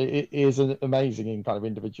so much. It is amazing in kind of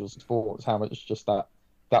individual sports how much just that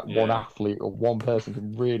one athlete or one person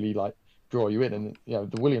can really draw you in. And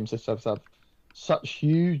the Williams sisters have such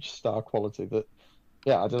huge star quality that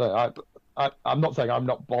I don't know. I'm not saying I'm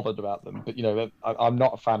not bothered about them, but I'm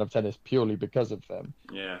not a fan of tennis purely because of them.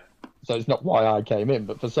 Yeah. So it's not why I came in,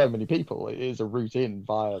 but for so many people, it is a route in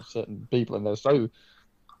via certain people, and they're so,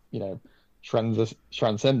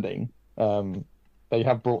 transcending. they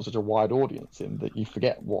have brought such a wide audience in that you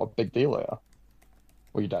forget what a big deal they are.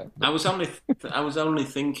 Well, you don't. But... I was only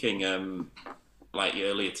thinking, like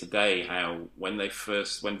earlier today, how when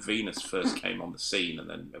Venus first came on the scene, and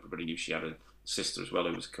then everybody knew she had a sister as well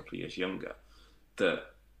who was a couple of years younger, that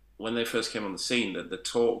when they first came on the scene, that the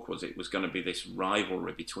talk was it was going to be this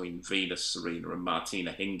rivalry between Venus, Serena, and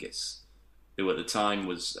Martina Hingis, who at the time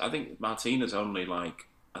was, I think Martina's only like,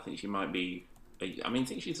 I think she might be, I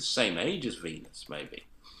think she's the same age as Venus, maybe.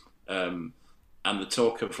 And the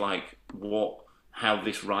talk of like how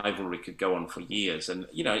this rivalry could go on for years. And,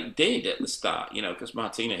 it did at the start, because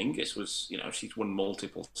Martina Hingis was, she's won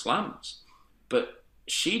multiple slams. But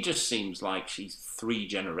she just seems like she's 3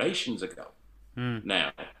 generations ago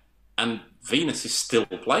now. And Venus is still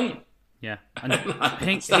playing. Yeah. And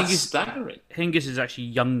that's staggering. Hingis is actually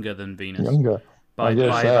younger than Venus. Younger? By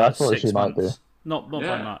about 6 she months. Might be. Not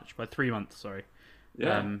by much, by 3 months, sorry.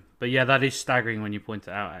 Yeah. But yeah, that is staggering when you point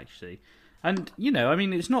it out, actually. And,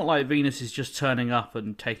 it's not like Venus is just turning up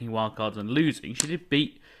and taking wildcards and losing. She did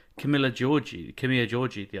beat Camilla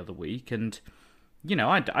Giorgi the other week. And,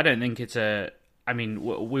 I don't think it's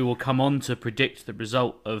we will come on to predict the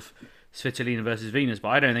result of Svitolina versus Venus, but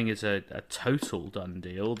I don't think it's a total done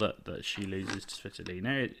deal that she loses to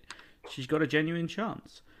Svitolina. She's got a genuine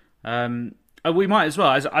chance. We might as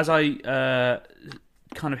well, as I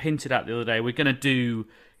kind of hinted at the other day, we're going to do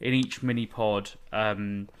in each mini pod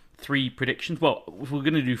 3 predictions. Well, we're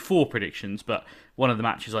going to do 4 predictions, but one of the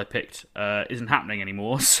matches I picked isn't happening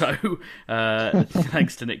anymore. So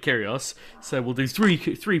thanks to Nick Kyrgios, so we'll do three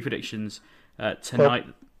predictions tonight.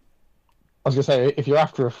 Well, I was going to say, if you're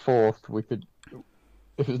after a 4th, we could,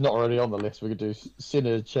 if it's not already on the list, we could do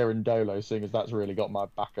Sinner Cerundolo, seeing as that's really got my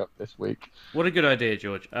backup this week. What a good idea,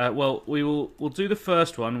 George. Well, we'll do the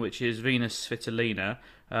first one, which is Venus Svitolina,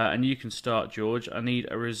 and you can start, George. I need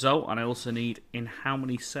a result, and I also need in how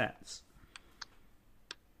many sets.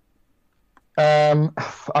 I've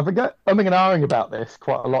been umming and ahhing about this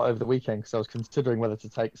quite a lot over the weekend because I was considering whether to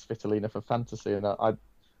take Svitolina for fantasy, and I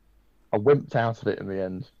wimped out of it in the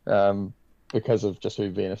end. Because of just who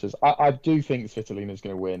Venus is. I do think Svitolina is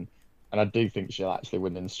going to win, and I do think she'll actually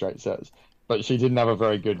win in straight sets. But she didn't have a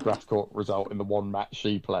very good grass court result in the one match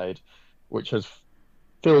she played, which has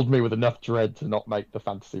filled me with enough dread to not make the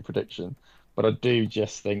fantasy prediction. But I do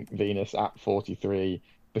just think Venus at 43,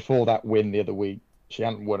 before that win the other week, she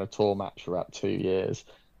hadn't won a tour match for about 2 years.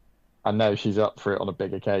 I know she's up for it on a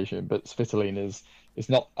big occasion, but Svitolina's is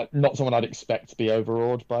not someone I'd expect to be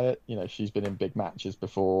overawed by it. She's been in big matches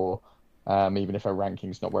before. Even if her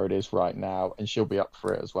ranking's not where it is right now, and she'll be up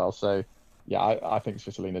for it as well. So, yeah, I think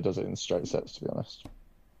Svitolina does it in straight sets, to be honest.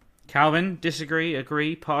 Calvin, disagree,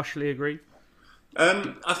 agree, partially agree?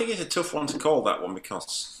 I think it's a tough one to call, that one,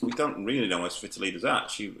 because we don't really know where Svitolina's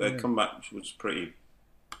at. Her comeback was pretty,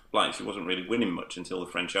 she wasn't really winning much until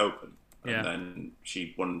the French Open. And then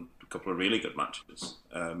she won a couple of really good matches.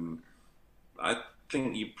 I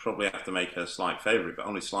think you probably have to make her slight favourite, but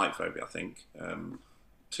only slight favourite, I think.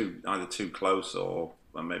 Either too close or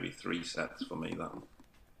maybe 3 sets for me, that one.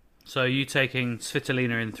 So are you taking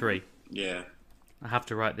Svitolina in 3? Yeah. I have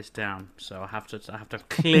to write this down, so I have to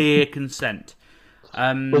clear consent.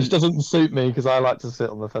 Which doesn't suit me because I like to sit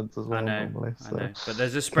on the fence as well. I know, normally, so. I know. But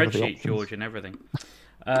there's a spreadsheet, George, and everything.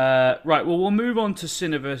 Right, well, we'll move on to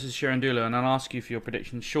Sinner versus Cerundolo, and I'll ask you for your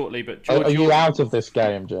predictions shortly. But George, are you out of this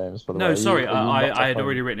game, James? By the way? No, sorry, I had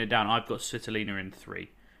already written it down. I've got Svitolina in 3.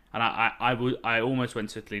 And I almost went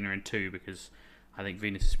Svitolina in 2 because I think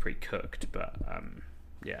Venus is pretty cooked. But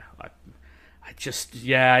you can just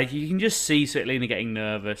see Svitolina getting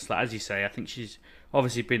nervous. Like, as you say, I think she's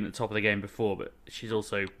obviously been at the top of the game before, but she's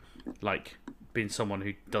also been someone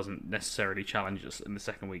who doesn't necessarily challenge us in the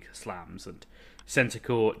second week of slams. And centre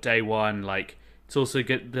court day one, it's also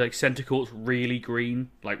good. Centre court's really green,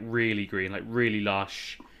 really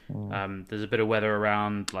lush. There's a bit of weather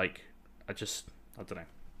around. I don't know.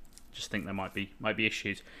 Just think there might be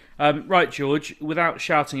issues. Right, George, without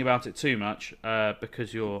shouting about it too much,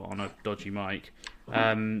 because you're on a dodgy mic,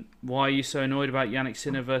 why are you so annoyed about Jannik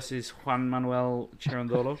Sinner versus Juan Manuel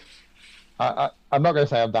Cerundolo? I'm not going to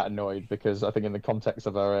say I'm that annoyed because I think in the context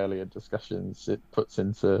of our earlier discussions, it puts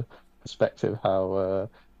into perspective how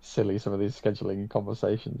silly some of these scheduling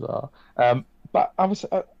conversations are. But I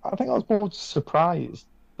think I was more surprised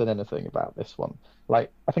than anything about this one. I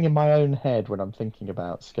think in my own head, when I'm thinking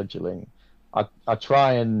about scheduling, I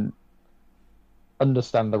try and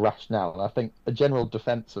understand the rationale. And I think a general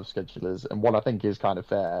defense of schedulers, and what I think is kind of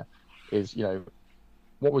fair, is,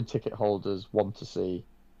 what would ticket holders want to see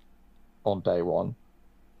on day one?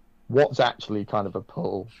 What's actually kind of a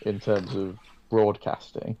pull in terms of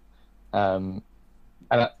broadcasting?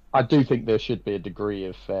 And I do think there should be a degree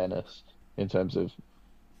of fairness in terms of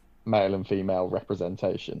male and female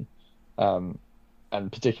representation, and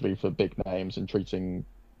particularly for big names and treating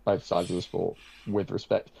both sides of the sport with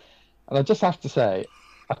respect. And I just have to say,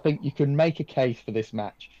 I think you can make a case for this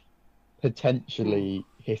match potentially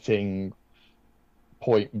hitting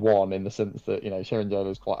point one in the sense that,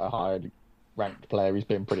 Cerundolo is quite a high ranked player. He's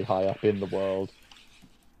been pretty high up in the world.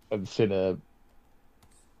 And Sinner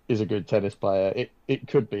is a good tennis player. It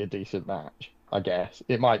could be a decent match, I guess.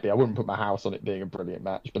 It might be. I wouldn't put my house on it being a brilliant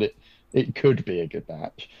match, but it could be a good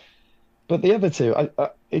match. But the other two,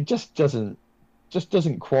 it just doesn't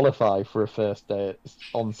qualify for a first day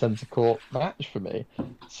on centre court match for me.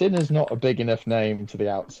 Sinner's not a big enough name to the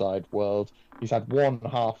outside world. He's had one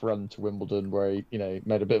half run to Wimbledon where he,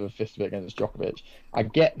 made a bit of a fist of it against Djokovic. I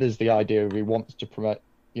get there's the idea of he wants to promote,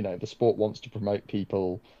 the sport wants to promote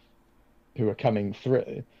people who are coming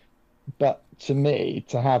through. But to me,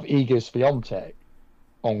 to have Iga Swiatek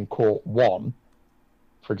on court one,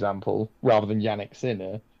 for example, rather than Jannik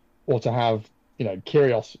Sinner, or to have,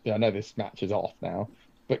 Kyrgios, I know this match is off now,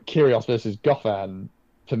 but Kyrgios versus Goffin,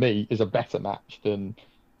 for me, is a better match than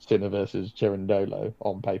Sinner versus Cerundolo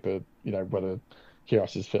on paper. Whether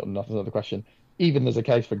Kyrgios is fit or not is another question. Even there's a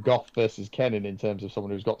case for Gauff versus Kenin in terms of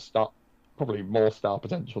someone who's got probably more star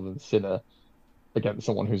potential than Sinner against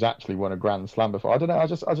someone who's actually won a Grand Slam before. I don't know. I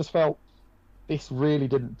just felt this really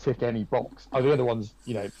didn't tick any box. The other ones,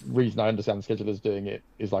 reason I understand the schedulers doing it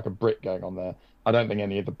is like a Brit going on there. I don't think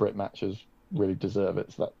any of the Brit matches really deserve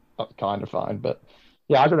it, so that's kind of fine. But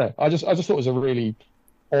yeah, I don't know. I just thought it was a really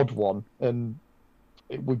odd one, and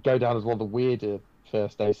it would go down as one of the weirder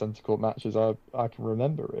first day centre court matches I can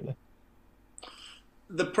remember, really.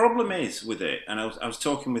 The problem is with it, and I was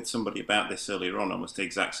talking with somebody about this earlier on, almost the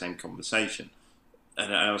exact same conversation.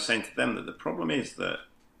 And I was saying to them that the problem is that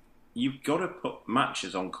you've got to put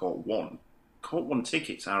matches on court one. Court one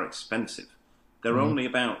tickets are expensive. They're only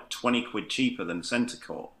about 20 quid cheaper than centre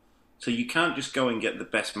court. So you can't just go and get the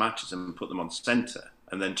best matches and put them on centre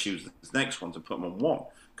and then choose the next ones and put them on one.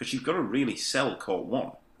 Because you've got to really sell court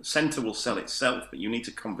one. Centre will sell itself, but you need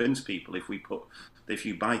to convince people if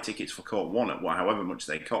you buy tickets for court one at however much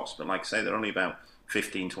they cost. But like I say, they're only about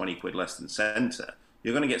 15, 20 quid less than centre.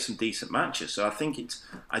 You're going to get some decent matches. So I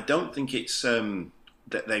don't think it's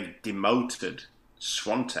that they've demoted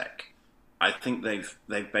Swiatek. I think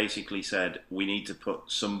they've basically said we need to put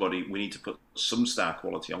some star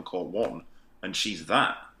quality on court one, and she's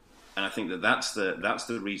that. And I think that's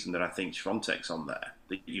the reason that I think Swiatek's on there.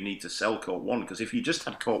 That you need to sell court one, because if you just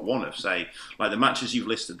had court one of, say, like the matches you've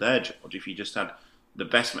listed there, George, if you just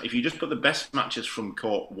put the best matches from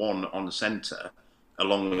court one on the centre,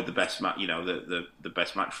 along with the best match, the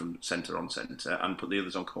best match from centre on centre, and put the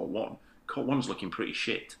others on court one's looking pretty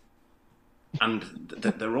shit. And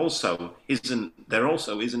there also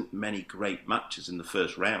isn't many great matches in the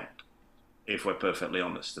first round, if we're perfectly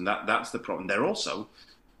honest. And that's the problem. They're also,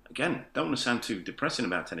 again, don't want to sound too depressing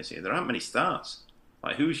about tennis here, there aren't many stars.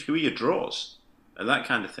 Like, who are your draws? And that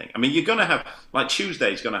kind of thing. I mean, you're going to have, like,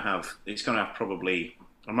 Tuesday's going to have probably,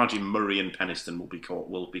 I imagine Murray and Peniston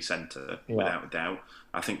will be centre, without a doubt.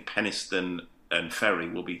 I think Peniston and Ferry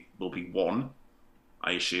will be one,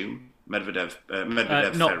 I assume. Medvedev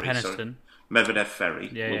not Ferry, Peniston. sorry. Medvedev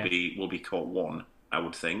Ferry will be court one, I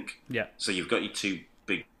would think. Yeah. So you've got your two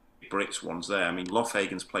big Brits ones there. I mean,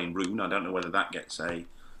 Lofhagen's playing Ruud. I don't know whether that gets a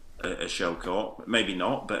show court. Maybe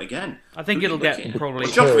not, but again, I think it'll get probably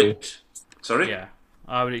Djokovic. Sorry. Yeah,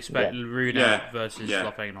 I would expect Ruud versus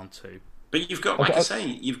Lofhagen on two. But you've got, like I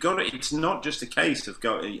say, it's not just a case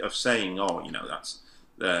of saying,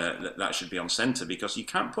 that should be on centre, because you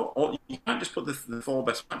can't just put the four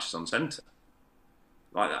best matches on centre.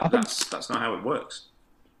 Like that. That's not how it works.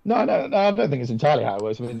 No, I don't think it's entirely how it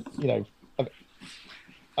works. I mean,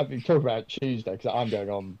 I've been talking about Tuesday because I'm going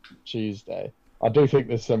on Tuesday. I do think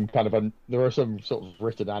there's some there are some sort of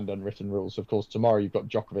written and unwritten rules. Of course, tomorrow you've got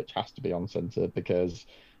Djokovic has to be on centre because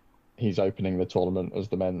he's opening the tournament as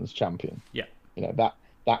the men's champion. Yeah.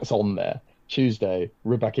 That's on there. Tuesday,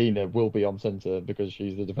 Rybakina will be on centre because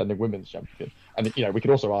she's the defending women's champion. And, we could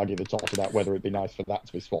also argue the toss about whether it'd be nice for that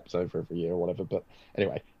to be swapped over every year or whatever. But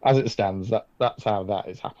anyway, as it stands, that's how that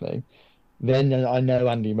is happening. Then I know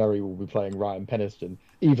Andy Murray will be playing Ryan Peniston,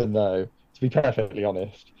 even though, to be perfectly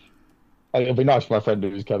honest, it'll be nice for my friend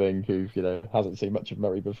who's coming, who, hasn't seen much of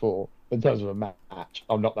Murray before. But in terms of a match,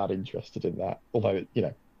 I'm not that interested in that. Although,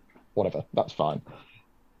 whatever, that's fine.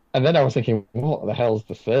 And then I was thinking, what the hell's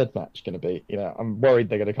the third match going to be? I'm worried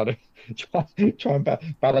they're going to kind of try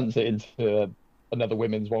and balance it into another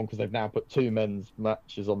women's one, because they've now put two men's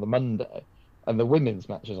matches on the Monday, and the women's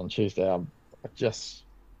matches on Tuesday. I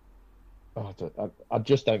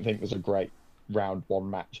just don't think there's a great round one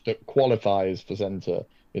match that qualifies for centre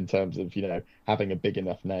in terms of, having a big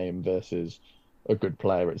enough name versus a good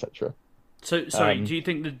player, etc. So, sorry, do you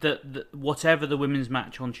think that whatever the women's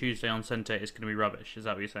match on Tuesday on centre is going to be rubbish? Is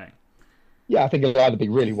that what you're saying? Yeah, I think it'll either be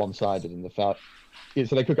really one-sided in the fact.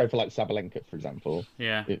 So they could go for like Sabalenka, for example.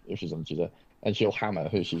 Yeah. If she's on Tuesday, and she'll hammer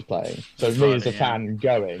who she's playing. So me as a fan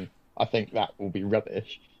going, I think that will be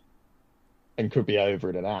rubbish, and could be over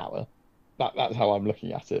in an hour. That's how I'm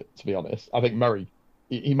looking at it, to be honest. I think Murray,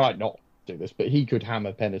 he might not do this, but he could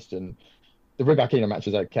hammer Peniston. The Rybakina match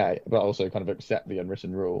is okay, but also kind of accept the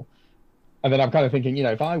unwritten rule. And then I'm kind of thinking,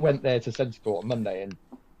 if I went there to centre court on Monday and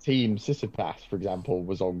Team Tsitsipas, for example,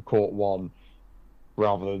 was on court one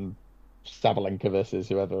rather than Sabalenka versus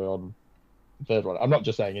whoever on third one. I'm not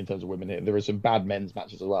just saying in terms of women here. There are some bad men's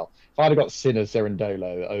matches as well. If I'd have got Sinner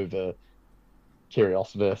Cerundolo over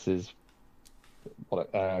Kyrgios versus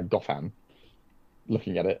Goffin,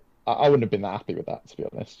 looking at it, I wouldn't have been that happy with that, to be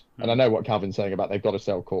honest. And I know what Calvin's saying about they've got to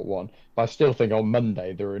sell court one, but I still think on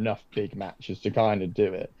Monday there are enough big matches to kind of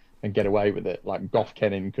do it and get away with it. Like Gauff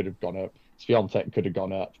Kenin could have gone up, Swiatek could have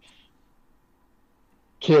gone up,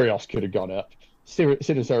 Kyrgios could have gone up. Sinner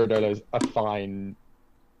Cerundolo is a fine,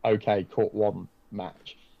 okay court one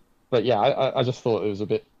match, but yeah, I just thought it was a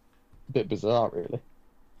bit bizarre, really.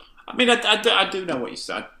 I mean, I do know what you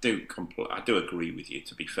said. I do agree with you,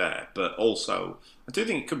 to be fair, but also I do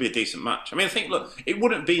think it could be a decent match. I mean, I think it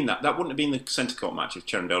wouldn't have been that wouldn't have been the centre court match if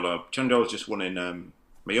Cerundolo's just won in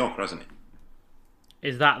Mallorca, hasn't he?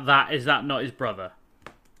 Is that not his brother?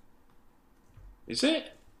 Is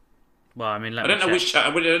it? Well, I mean, I don't know which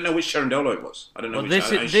Cerundolo it was. I don't know. Well,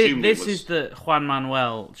 this is the Juan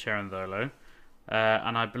Manuel Cerundolo,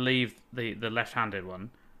 and I believe the left-handed one,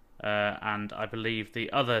 and I believe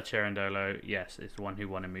the other Cerundolo, yes, is the one who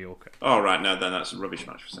won in Mallorca. Oh right, no, then that's a rubbish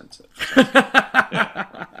match for centre.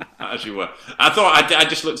 Yeah, as you were. I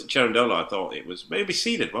just looked at Cerundolo. I thought it was maybe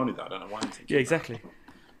seeded, won't it? I don't know why I'm thinking. Yeah, exactly.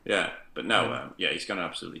 Yeah, but no, he's going to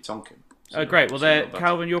absolutely tonk him. Oh, great. Well, there,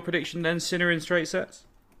 Calvin, your prediction then: Sinner in straight sets.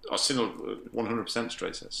 Oh, Sinner, 100%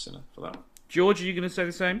 straight sets, Sinner, for that one. George, are you going to say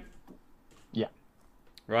the same? Yeah.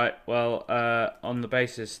 Right, well, on the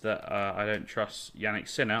basis that I don't trust Jannik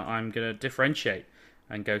Sinner, I'm going to differentiate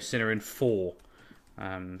and go Sinner in 4.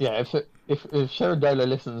 Yeah, if Cerundolo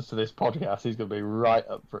listens to this podcast, he's going to be right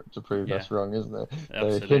up for it to prove us wrong, isn't it?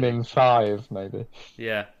 So him in 5, maybe.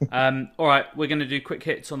 Yeah. All right, we're going to do quick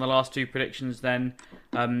hits on the last two predictions then.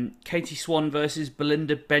 Katie Swan versus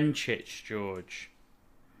Belinda Bencic, George.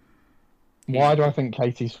 Why do I think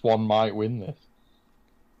Katie Swan might win this?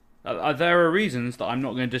 There are reasons that I'm not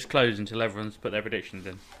going to disclose until everyone's put their predictions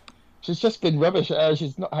in. She's just been rubbish.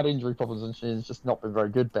 She's not had injury problems and she's just not been very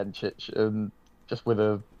good, Bencic. Just with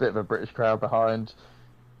a bit of a British crowd behind.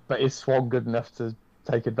 But is Swan good enough to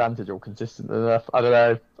take advantage or consistent enough? I don't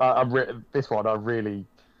know. This one,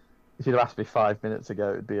 if you'd have asked me 5 minutes ago,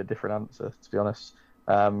 it would be a different answer, to be honest.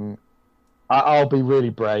 I'll be really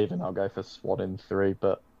brave and I'll go for Swan in 3,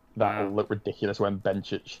 but that'll look ridiculous when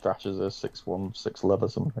Bencic thrashes a 6-1, 6-love or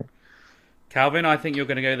something. Calvin, I think you're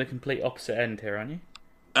going to go the complete opposite end here, aren't you?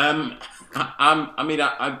 I'd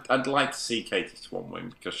like to see Katie Swan win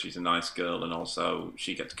because she's a nice girl and also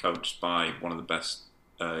she gets coached by one of the best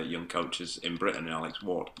young coaches in Britain, Alex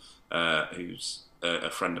Ward, who's a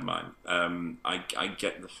friend of mine. I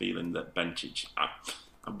get the feeling that Bencic, I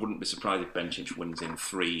wouldn't be surprised if Bencic wins in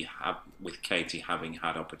 3 with Katie having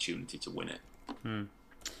had opportunity to win it.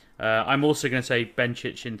 I'm also going to say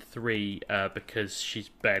Bencic in 3 because she's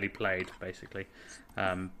barely played, basically.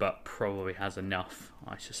 But probably has enough,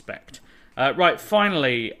 I suspect. Right,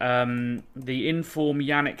 finally, the in-form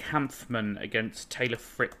Yannick Hanfmann against Taylor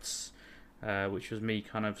Fritz, which was me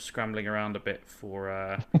kind of scrambling around a bit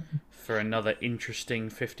for another interesting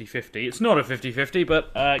 50-50. It's not a 50-50,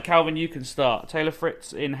 but Calvin, you can start. Taylor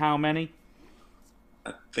Fritz in how many?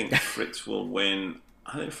 I think Fritz will win.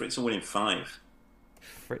 I think Fritz will win in 5.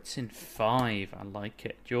 Fritz in 5. I like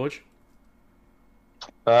it. George?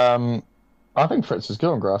 I think Fritz is good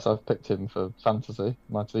on grass. I've picked him for fantasy.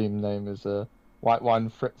 My team name is White Wine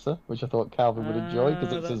Fritzer, which I thought Calvin would enjoy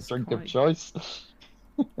because it's his drink of choice.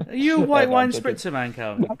 Are you a white wine spritzer man,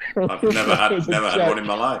 Calvin? I've never had one in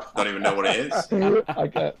my life. Don't even know what it is.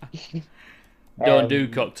 Okay. Don't do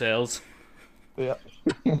cocktails. Yeah.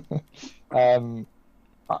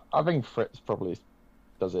 I think Fritz probably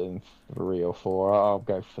does it in 3 or 4. I'll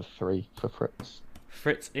go for 3 for Fritz.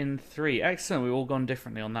 Fritz in 3. Excellent. We've all gone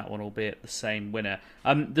differently on that one, albeit the same winner.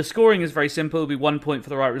 The scoring is very simple. It'll be 1 point for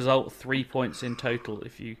the right result, 3 points in total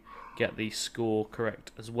if you get the score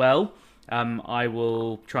correct as well. I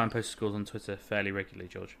will try and post scores on Twitter fairly regularly,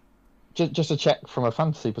 George. Just a check from a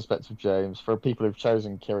fantasy perspective, James. For people who've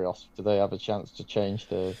chosen Kyrgios, do they have a chance to change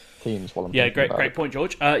the teams while I'm great point,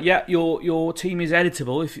 George. Your team is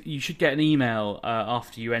editable. If you should get an email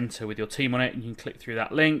after you enter with your team on it, and you can click through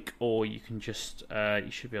that link, or you can just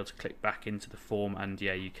you should be able to click back into the form, and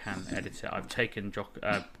you can edit it. I've taken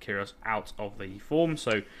Kyrgios out of the form,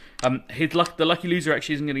 so the lucky loser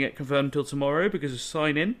actually isn't going to get confirmed until tomorrow because of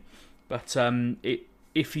sign in. But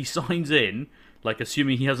if he signs in, like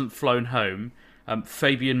assuming he hasn't flown home,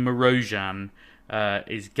 Fabian Marozsan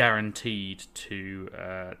is guaranteed to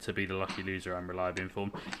be the lucky loser. I'm reliably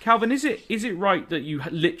informed. Calvin, is it right that you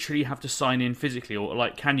literally have to sign in physically, or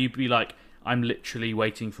like can you be like, I'm literally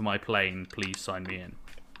waiting for my plane, please sign me in?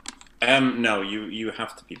 No, you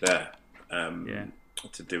have to be there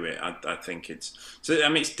to do it. I think it's so. I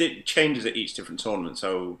mean, it changes at each different tournament.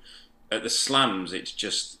 So at the slams, it's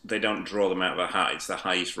just they don't draw them out of a hat. It's the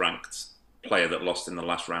highest ranked player that lost in the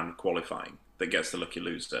last round of qualifying that gets the lucky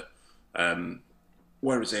loser.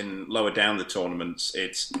 Whereas in lower down the tournaments,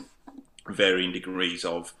 it's varying degrees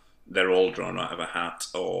of they're all drawn out of a hat,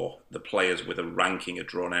 or the players with a ranking are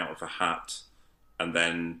drawn out of a hat, and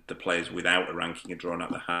then the players without a ranking are drawn out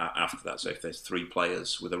of the hat after that. So if there's 3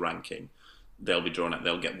 players with a ranking, they'll be drawn out.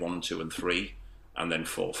 They'll get 1, 2, and 3, and then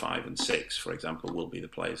 4, 5, and 6, for example, will be the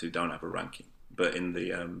players who don't have a ranking. But in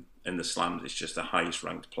the slams, it's just the highest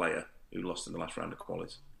ranked player who lost in the last round of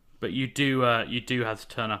qualies. But you do have to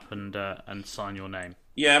turn up and sign your name.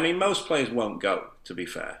 Yeah, I mean most players won't go, to be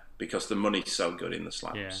fair, because the money's so good in the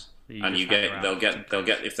slams. Yeah, and they'll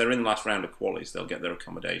get if they're in the last round of qualies, they'll get their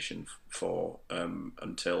accommodation for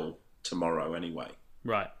until tomorrow anyway.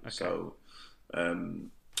 Right. Okay.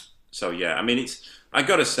 So yeah, I mean I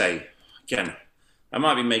got to say again, I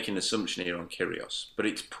might be making an assumption here on Kyrgios, but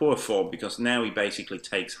it's poor form because now he basically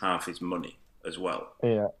takes half his money as well.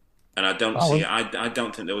 Yeah. And I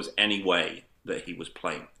don't think there was any way that he was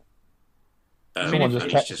playing. Someone just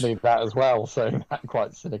texted me that as well, saying that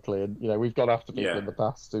quite cynically. And we've gone after people in the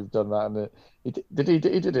past who've done that, and he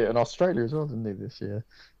did it in Australia as well, didn't he? This year,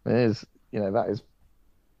 it is. That is.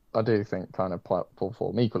 I do think kind of poor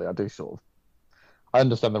form. Equally, I do I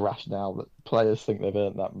understand the rationale that players think they've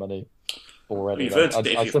earned that money already. You've earned it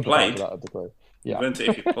if you've played. Yeah. You've earned it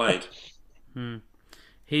if you've played.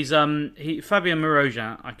 He's Fabian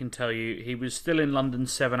Marozsan, I can tell you, he was still in London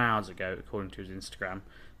 7 hours ago, according to his Instagram.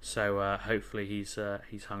 So hopefully he's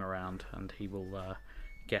hung around and he will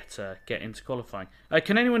get into qualifying.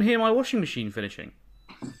 Can anyone hear my washing machine finishing?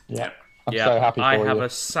 Yeah, I'm so happy for you. I have a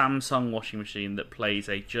Samsung washing machine that plays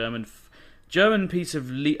a German piece of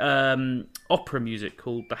opera music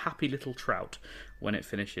called "The Happy Little Trout" when it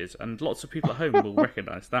finishes, and lots of people at home will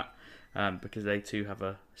recognise that. Because they too have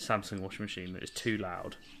a Samsung washing machine that is too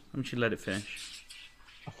loud. We should let it finish.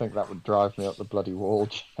 I think that would drive me up the bloody wall,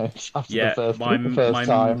 James, after the first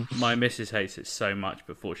time. My missus hates it so much,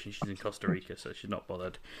 but fortunately she's in Costa Rica, so she's not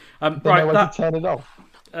bothered. To turn it off?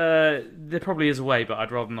 There probably is a way, but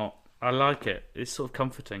I'd rather not. I like it. It's sort of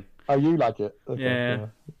comforting. Oh, you like it? Okay, yeah.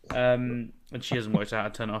 And she hasn't worked out how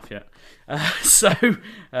to turn it off yet. So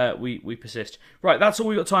we persist. Right, that's all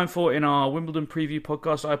we've got time for in our Wimbledon preview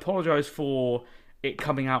podcast. I apologise for it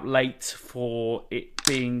coming out late, for it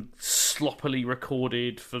being sloppily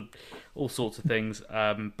recorded, for all sorts of things.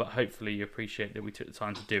 But hopefully you appreciate that we took the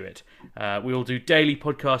time to do it. We will do daily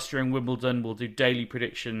podcasts during Wimbledon. We'll do daily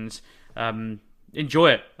predictions. Enjoy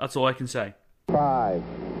it. That's all I can say. 5,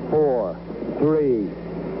 4, 3,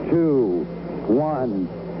 2, 1,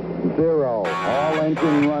 0. All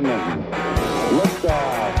engine running.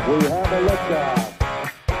 Liftoff. We have a liftoff.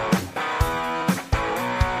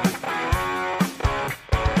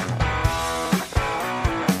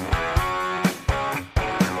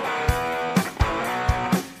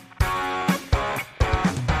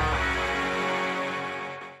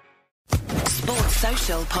 Sports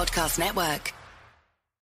Social Podcast Network.